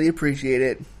 really appreciate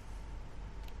it.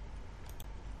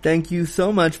 Thank you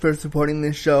so much for supporting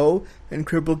this show and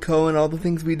Crippled Co. and all the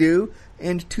things we do,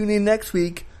 and tune in next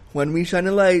week when we shine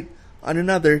a light on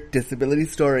another disability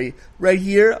story, right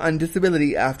here on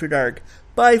Disability After Dark.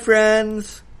 Bye,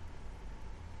 friends!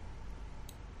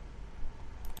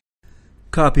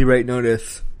 Copyright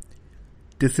notice.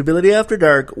 Disability After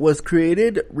Dark was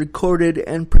created, recorded,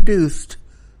 and produced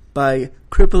by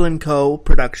Cripple & Co.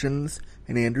 Productions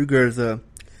and Andrew Gurza.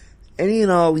 Any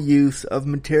and all use of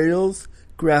materials,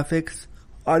 graphics,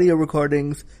 audio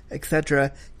recordings,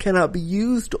 etc. cannot be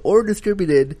used or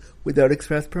distributed without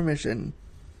express permission.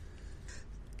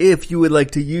 If you would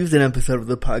like to use an episode of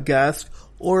the podcast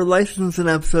or license an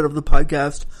episode of the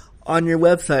podcast on your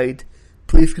website,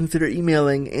 please consider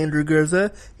emailing Andrew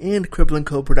Gurza and Cripple &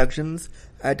 Co. Productions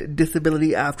at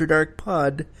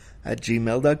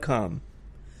disabilityafterdarkpod@gmail.com.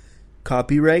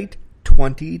 Copyright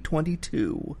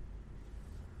 2022.